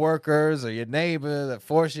coworkers or your neighbor that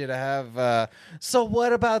force you to have, so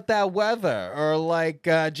what about that weather? Or like,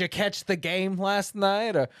 did you catch the game last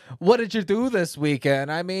night? Or what did you do this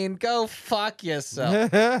weekend? I mean, go fuck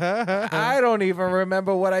yourself. I don't even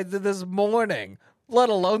remember what I did this morning, let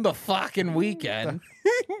alone the fucking weekend.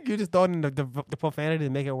 You just throw in the profanity to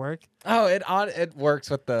make it work? Oh, it works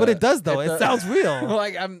with the... But it does, though. It sounds real.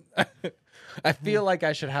 Like, I feel like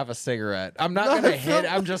I should have a cigarette. I'm not gonna hit.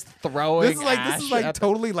 I'm just throwing. This is like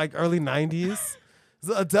totally like early 90s.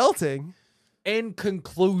 Adulting. In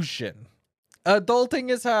conclusion, adulting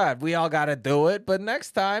is hard. We all gotta do it. But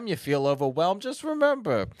next time you feel overwhelmed, just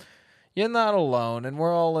remember, you're not alone, and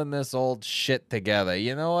we're all in this old shit together.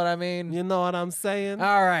 You know what I mean? You know what I'm saying?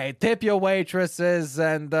 All right, tip your waitresses,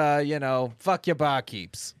 and fuck your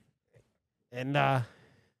barkeeps. And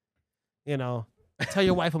tell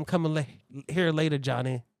your wife I'm coming here later,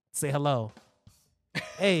 Johnny. Say hello.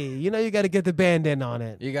 Hey, you got to get the band in on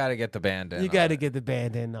it. You got to get the band in. You got to get the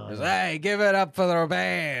band in on it. Hey, give it up for the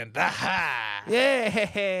band. Aha! Yeah,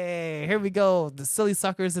 here we go. The silly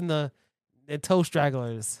suckers and the toe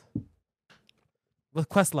stragglers with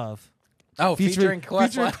Questlove. Oh, featuring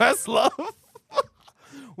featuring Questlove.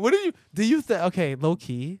 What do you think? Okay, low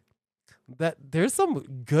key, that there's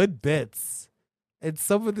some good bits in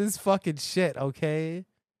some of this fucking shit. Okay,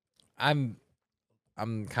 I'm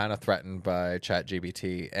kind of threatened by Chat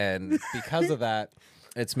GBT, and because of that,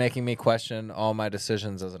 it's making me question all my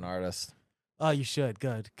decisions as an artist. oh, you should.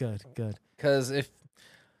 Good. Because if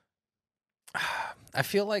I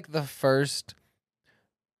feel like the first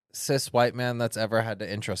cis white man that's ever had to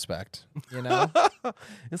introspect, you know,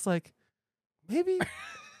 It's like maybe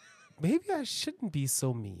I shouldn't be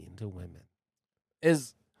so mean to women.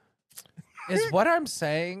 is what I'm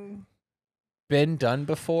saying been done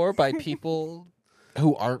before by people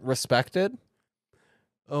who aren't respected?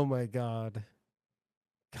 Oh my God,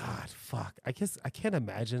 fuck. I guess I can't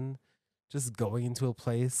imagine just going into a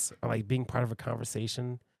place or like being part of a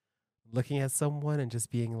conversation, looking at someone and just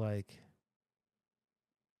being like,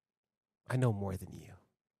 I know more than you.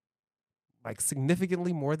 Like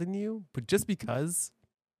significantly more than you, but just because,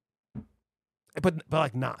 but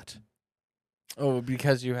like not. Oh,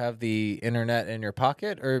 because you have the internet in your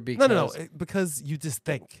pocket, or because No, because you just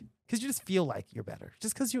think, because you just feel like you're better,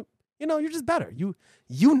 just because you're just better. You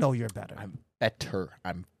know you're better. I'm better.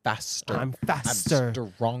 I'm faster. I'm faster. I'm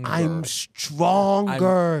stronger. I'm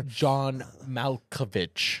stronger. I'm John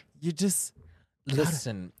Malkovich. You just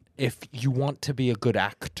listen. If you want to be a good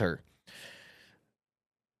actor,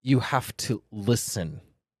 you have to listen.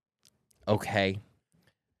 Okay.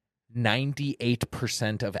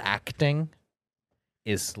 98% of acting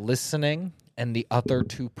is listening, and the other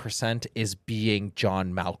 2% is being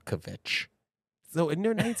John Malkovich. So in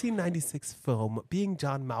your 1996 film, being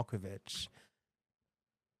John Malkovich,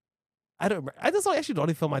 I don't remember. That's actually the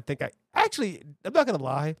only film I think I'm not gonna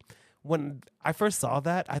lie. When I first saw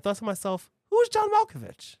that, I thought to myself, who's John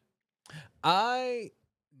Malkovich? I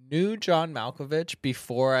knew John Malkovich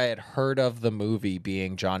before I had heard of the movie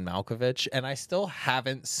being John Malkovich, and I still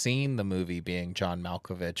haven't seen the movie being John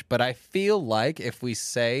Malkovich, but I feel like if we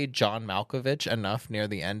say John Malkovich enough near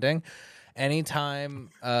the ending, anytime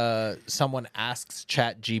someone asks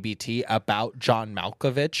Chat GBT about John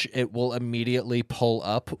Malkovich, it will immediately pull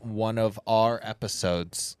up one of our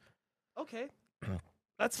episodes. Okay.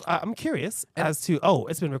 I'm curious as to,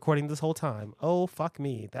 it's been recording this whole time. Oh, fuck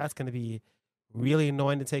me. That's going to be really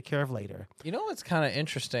annoying to take care of later. You know what's kind of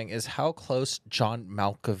interesting is how close John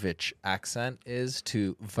Malkovich accent is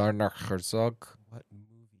to Werner Herzog.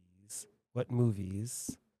 What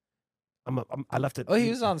movies? I left it. Oh,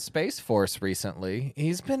 he was on Space Force recently.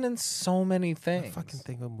 He's been in so many things. I fucking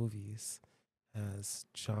think of movies as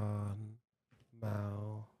John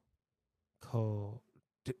Malko.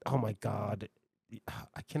 Oh my God.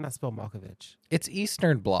 I cannot spell Malkovich. It's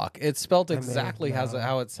Eastern Bloc. It's spelled exactly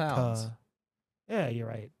how it sounds. Yeah, you're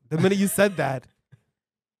right. The minute you said that,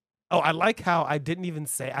 I like how I didn't even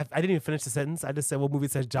say, I didn't even finish the sentence. I just said what movie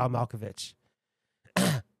says John Malkovich.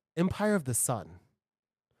 Empire of the Sun.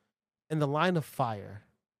 In the Line of Fire.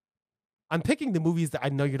 I'm picking the movies that I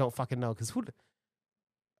know you don't fucking know, because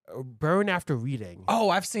Burn After Reading. Oh,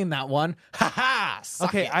 I've seen that one. Ha ha!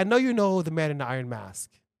 Okay, I know you know The Man in the Iron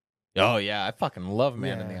Mask. Oh, yeah. I fucking love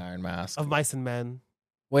Man in the Iron Mask. Of Mice and Men.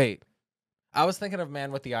 Wait. I was thinking of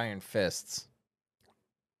Man with the Iron Fists.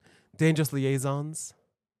 Dangerous Liaisons.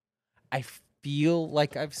 I feel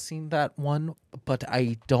like I've seen that one, but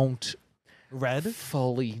I don't Red?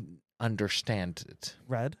 fully understand it.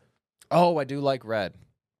 Red? Oh, I do like Red.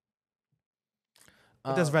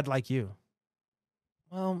 What does Red like you?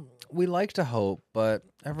 Well, we like to hope, but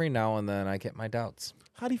every now and then I get my doubts.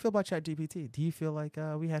 How do you feel about Chat GPT? Do you feel like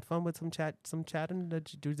we had fun with some chatting to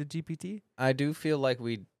do the GPT? I do feel like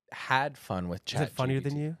we had fun with Chat. Is it funnier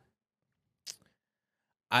than you?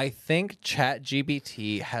 I think Chat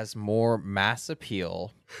GBT has more mass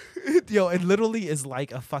appeal. Yo, it literally is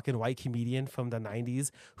like a fucking white comedian from the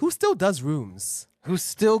 90s who still does rooms. Who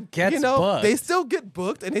still gets booked. They still get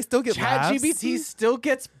booked and they still get Chat laughs. GBT still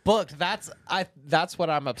gets booked. That's what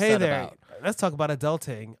I'm upset about. Let's talk about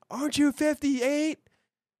adulting. Aren't you 58?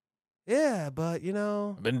 Yeah, but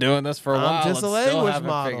I've been doing this for a while. I'm just a language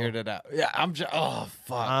model. Figured it out. Yeah, oh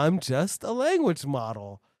fuck. I'm just a language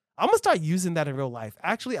model. I'm gonna start using that in real life.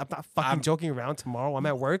 Actually, I'm not fucking joking around. Tomorrow, I'm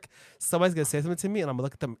at work. Somebody's gonna say something to me, and I'm gonna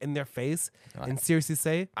look at them in their face and seriously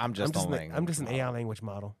say, I'm just an AI language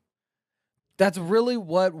model." That's really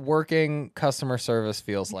what working customer service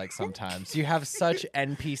feels like sometimes. You have such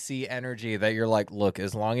NPC energy that you're like, look,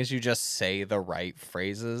 as long as you just say the right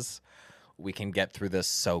phrases, we can get through this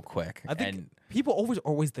so quick. I think people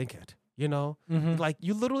always think it, Mm-hmm. Like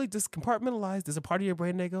you literally just compartmentalize. There's a part of your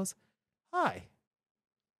brain that goes, "Hi,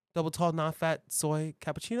 double tall, non-fat soy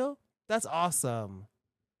cappuccino. That's awesome.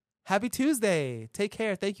 Happy Tuesday. Take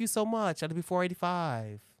care. Thank you so much. That'll be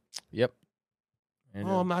 $4.85. Yep.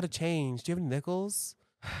 Oh, I'm out of change. Do you have any nickels?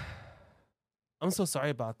 I'm so sorry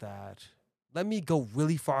about that. Let me go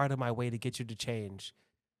really far out of my way to get you to change.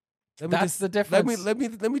 That's the difference. Let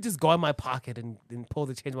me just go in my pocket and pull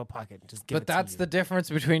the change in my pocket and just give it to you. But that's the difference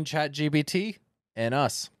between Chat GPT and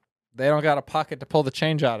us. They don't got a pocket to pull the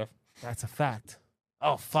change out of. That's a fact.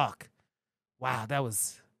 Oh fuck! Wow, that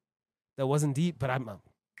wasn't deep, but I'm.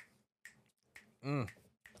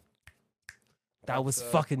 That was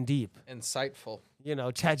fucking deep. Insightful. You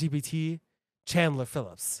know, ChatGPT, Chandler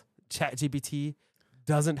Phillips. ChatGPT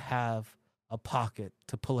doesn't have a pocket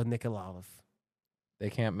to pull a nickel out of. They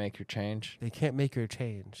can't make your change. They can't make your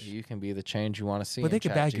change. You can be the change you want to see. But they in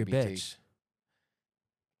can bag your ChatGPT. bitch.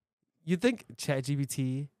 You think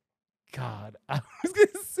ChatGPT? God, I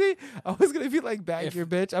was gonna be like bag your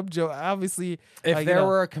bitch. I'm joking. Obviously, if like, there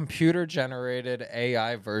were a computer generated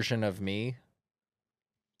AI version of me,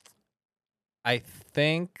 I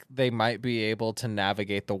think they might be able to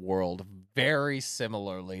navigate the world very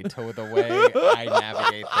similarly to the way I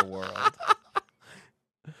navigate the world.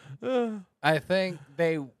 I think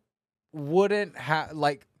they wouldn't have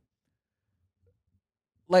like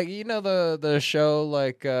you know the show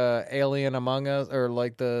like Alien Among Us, or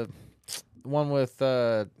like the one with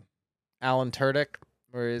Alan Tudyk,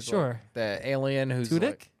 where he's sure like the alien who's Tudyk?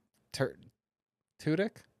 like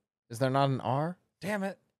Tudyk? Is there not an R? Damn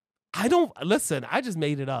it. I don't listen. I just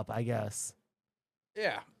made it up, I guess.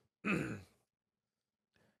 Yeah.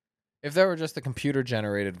 If there were just a computer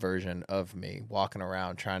generated version of me walking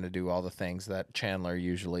around trying to do all the things that Chandler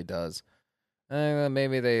usually does,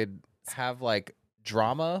 maybe they'd have like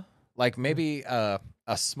drama, like maybe a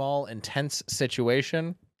small intense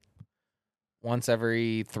situation once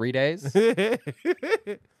every 3 days where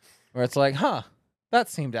it's like, that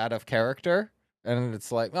seemed out of character. And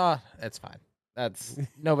it's like, it's fine. That's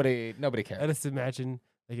nobody cares. I just imagine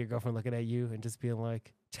like your girlfriend looking at you and just being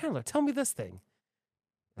like, Chandler, tell me this thing.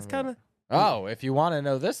 It's kind of. Oh, if you want to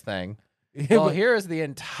know this thing, Yeah, well, here is the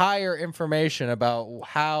entire information about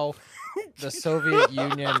how the Soviet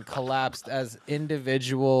Union collapsed as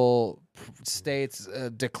individual states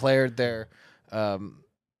declared their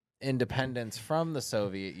independence from the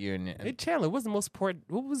Soviet Union. Hey, Chandler, what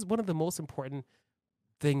was one of the most important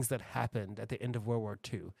things that happened at the end of World War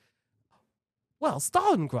II? Well,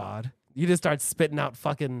 Stalingrad. You just start spitting out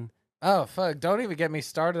fucking. Oh, fuck. Don't even get me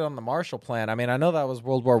started on the Marshall Plan. I mean, I know that was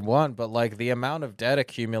World War I, but like the amount of debt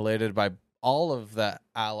accumulated by all of the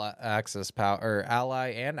Ally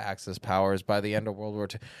and Axis powers by the end of World War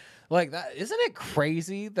II. Like that, isn't it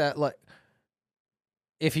crazy that like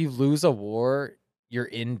if you lose a war, you're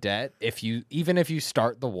in debt even if you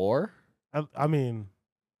start the war? I mean,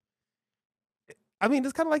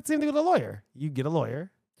 it's kind of like the same thing with a lawyer. You get a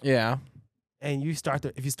lawyer. Yeah. And you start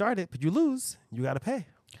if you start it, but you lose, you got to pay.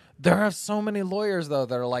 There are so many lawyers though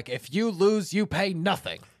that are like, if you lose, you pay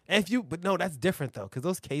nothing. But no, that's different though, because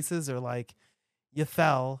those cases are like, you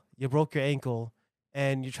fell, you broke your ankle,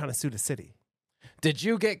 and you're trying to sue the city. Did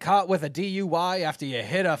you get caught with a DUI after you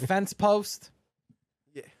hit a fence post?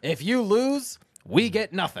 Yeah. If you lose, we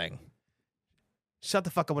get nothing. Shut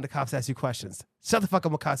the fuck up when the cops ask you questions. Shut the fuck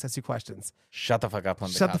up when the cops ask you questions. Shut the fuck up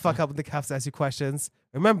when Shut the fuck up when the cops ask you questions.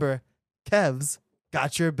 Remember, Kev's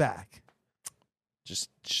got your back.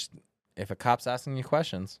 Just if a cop's asking you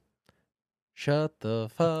questions, shut the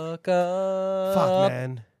fuck up. Fuck,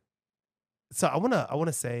 man. So I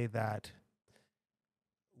wanna say that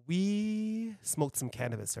we smoked some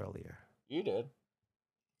cannabis earlier. You did.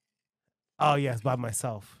 Oh yes, by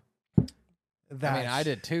myself. That I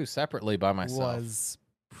did too, separately by myself. Was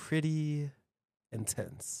pretty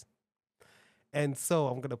intense. And so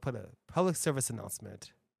I'm gonna put a public service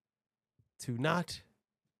announcement to not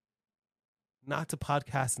to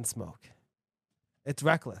podcast and smoke. It's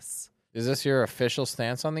reckless. Is this your official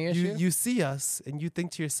stance on the issue? You see us and you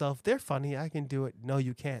think to yourself, they're funny, I can do it. No,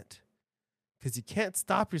 you can't. Because you can't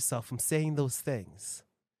stop yourself from saying those things.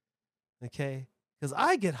 Okay? Because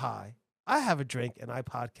I get high, I have a drink, and I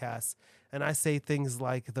podcast, and I say things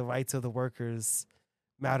like the rights of the workers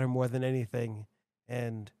matter more than anything,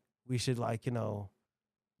 and we should, as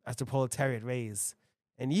the proletariat raise.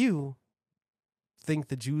 And you think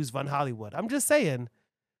the Jews run Hollywood. I'm just saying,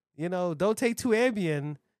 don't take 2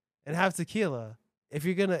 Ambien and have tequila. If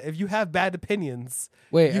you have bad opinions.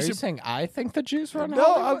 Wait, are you saying I think the Jews run No,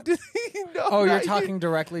 Hollywood? No. Oh, you're talking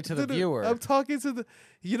directly to the viewer. I'm talking to the.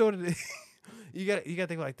 You know what it is? You got to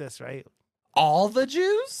think like this, right? All the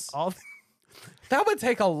Jews? That would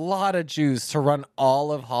take a lot of Jews to run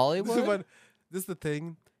all of Hollywood. But this is the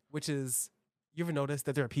thing, which is You ever notice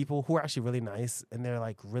that there are people who are actually really nice and they're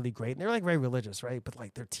like really great and they're like very religious, right? But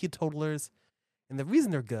like they're teetotalers, and the reason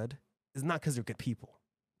they're good is not because they're good people.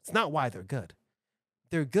 It's not why they're good.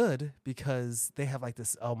 They're good because they have like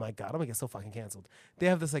this. Oh my god, I'm gonna get so fucking canceled. They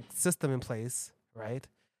have this like system in place, right?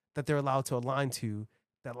 That they're allowed to align to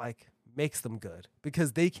that like makes them good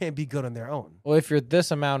because they can't be good on their own. Well, if you're this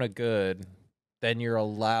amount of good, then you're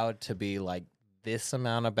allowed to be like this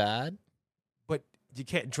amount of bad. But you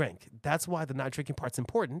can't drink. That's why the not drinking part's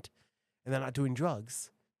important, and they're not doing drugs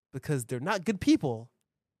because they're not good people.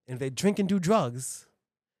 And if they drink and do drugs,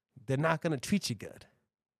 they're not gonna treat you good.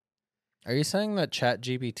 Are you saying that Chat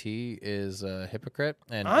GPT is a hypocrite?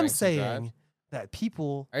 And I'm drinks and drives? saying that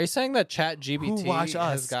people Are you saying that Chat who GPT watch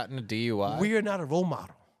has us, gotten a DUI? we are not a role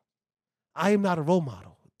model. I am not a role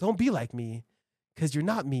model. Don't be like me because you're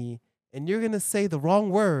not me, and you're going to say the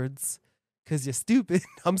wrong words because you're stupid.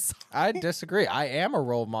 I'm sorry. I disagree. I am a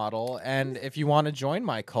role model, and if you want to join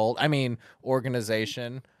my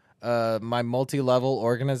organization, my multi-level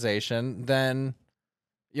organization, then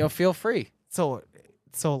feel free.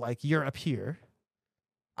 So like you're up here,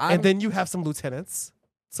 and then you have some lieutenants.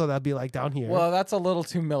 So that'd be like down here. Well, that's a little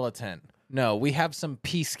too militant. No, we have some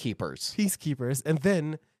peacekeepers. Peacekeepers, and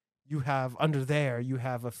then you have under there. You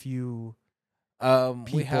have a few.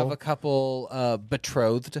 We have a couple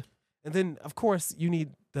betrothed. And then, of course, you need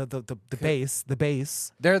the base. The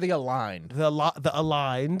base. They're the aligned. The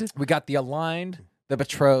aligned. We got the aligned, the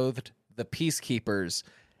betrothed, the peacekeepers,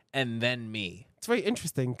 and then me. It's very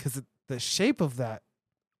interesting because the shape of that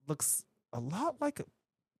looks a lot like.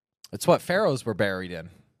 It's what pharaohs were buried in.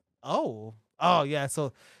 Oh yeah.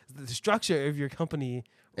 So the structure of your company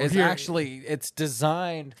is it's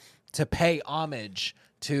designed to pay homage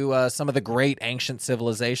to some of the great ancient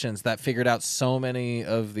civilizations that figured out so many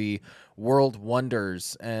of the world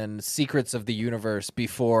wonders and secrets of the universe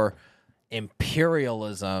before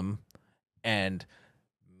imperialism and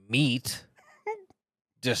meat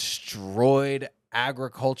destroyed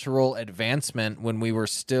agricultural advancement when we were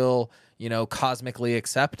still, cosmically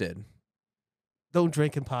accepted. Don't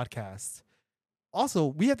drink in podcasts. Also,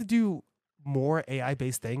 we have to do more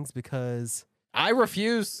AI-based things because I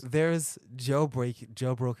refuse. There's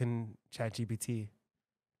jailbroken Chat GPT.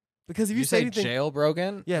 Because if you say anything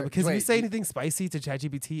jailbroken, because if you say anything spicy to Chat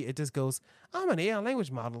GPT, it just goes, "I'm an AI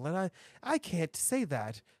language model, and I can't say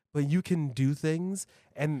that." But you can do things,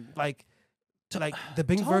 and like the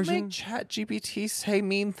Bing version. Don't make Chat GPT say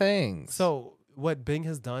mean things. So what Bing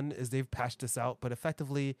has done is they've patched this out, but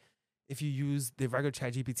effectively, if you use the regular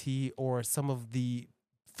Chat GPT or some of the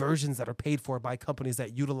versions that are paid for by companies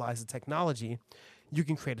that utilize the technology, you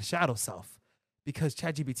can create a shadow self because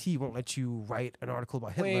ChatGPT won't let you write an article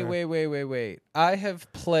about Hitler. Wait. I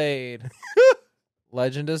have played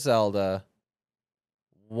Legend of Zelda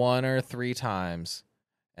 1 or 3 times,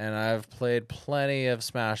 and I've played plenty of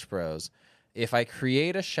Smash Bros. If I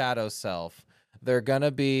create a shadow self, they're going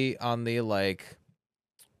to be on the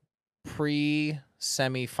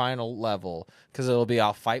semi-final level because it'll be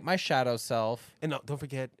I'll fight my shadow self, and don't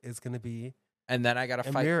forget it's gonna be, and then I gotta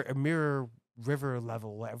fight a mirror river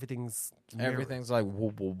level where everything's like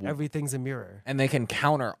whoop, whoop, whoop. Everything's a mirror, and they can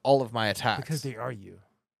counter all of my attacks because they are you.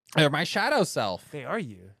 They're my shadow self. They are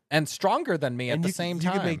you, and stronger than me at the same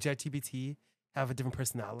time. You can make ChatGPT have a different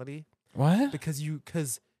personality. What? Because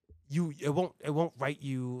it won't write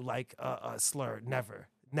you like a slur. Never.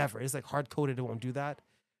 It's like hard coded. It won't do that.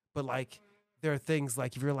 But like. There are things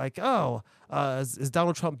like if you're like, is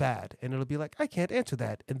Donald Trump bad? And it'll be like, I can't answer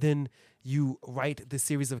that. And then you write the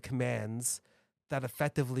series of commands that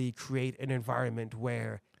effectively create an environment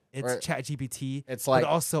where it's ChatGPT. It's like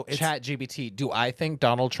also ChatGPT. Do I think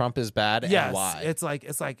Donald Trump is bad? Yes, and why? It's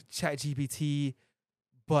like ChatGPT,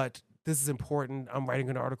 but this is important. I'm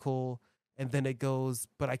writing an article, and then it goes,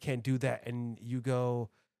 but I can't do that. And you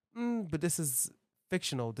go, but this is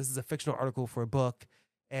fictional. This is a fictional article for a book,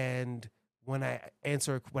 and when I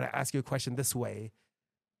ask you a question this way,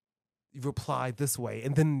 you reply this way.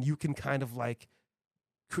 And then you can kind of like,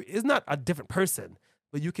 it's not a different person,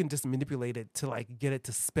 but you can just manipulate it to like get it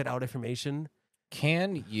to spit out information.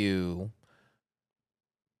 Can you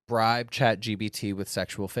bribe ChatGPT with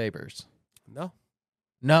sexual favors? No.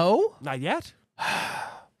 No? Not yet.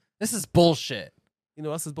 This is bullshit. You know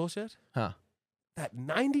what else is bullshit? Huh. That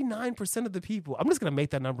 99% of the people, I'm just going to make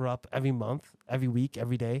that number up every month, every week,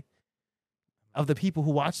 every day, of the people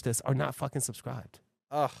who watch this are not fucking subscribed.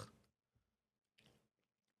 Ugh.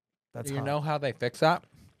 That's Do you know how they fix that?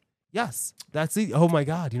 Yes. That's it. Oh my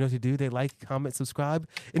God. You know what to do? They like, comment, subscribe.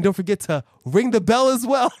 And don't forget to ring the bell as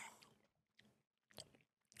well.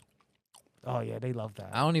 Oh yeah, they love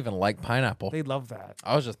that. I don't even like pineapple. They love that.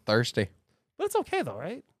 I was just thirsty. But it's okay though,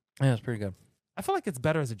 right? Yeah, it's pretty good. I feel like it's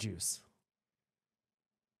better as a juice.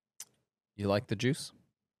 You like the juice?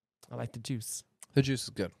 I like the juice. The juice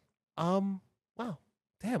is good. Wow.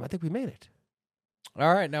 Damn, I think we made it.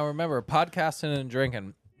 All right, now remember, podcasting and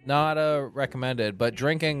drinking, not recommended, but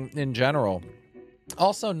drinking in general,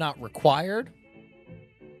 also not required,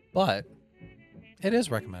 but it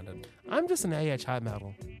is recommended. I'm just an AI child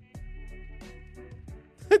model.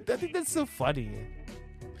 I think that's so funny.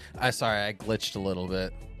 I glitched a little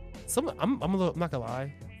bit. I'm not gonna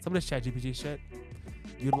lie. Some of this Chat GPT shit,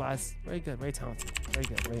 utilized, very good, very talented, very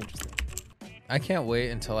good, very interesting. I can't wait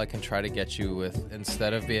until I can try to get you with,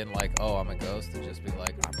 instead of being like, oh, I'm a ghost, to just be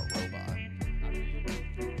like, I'm a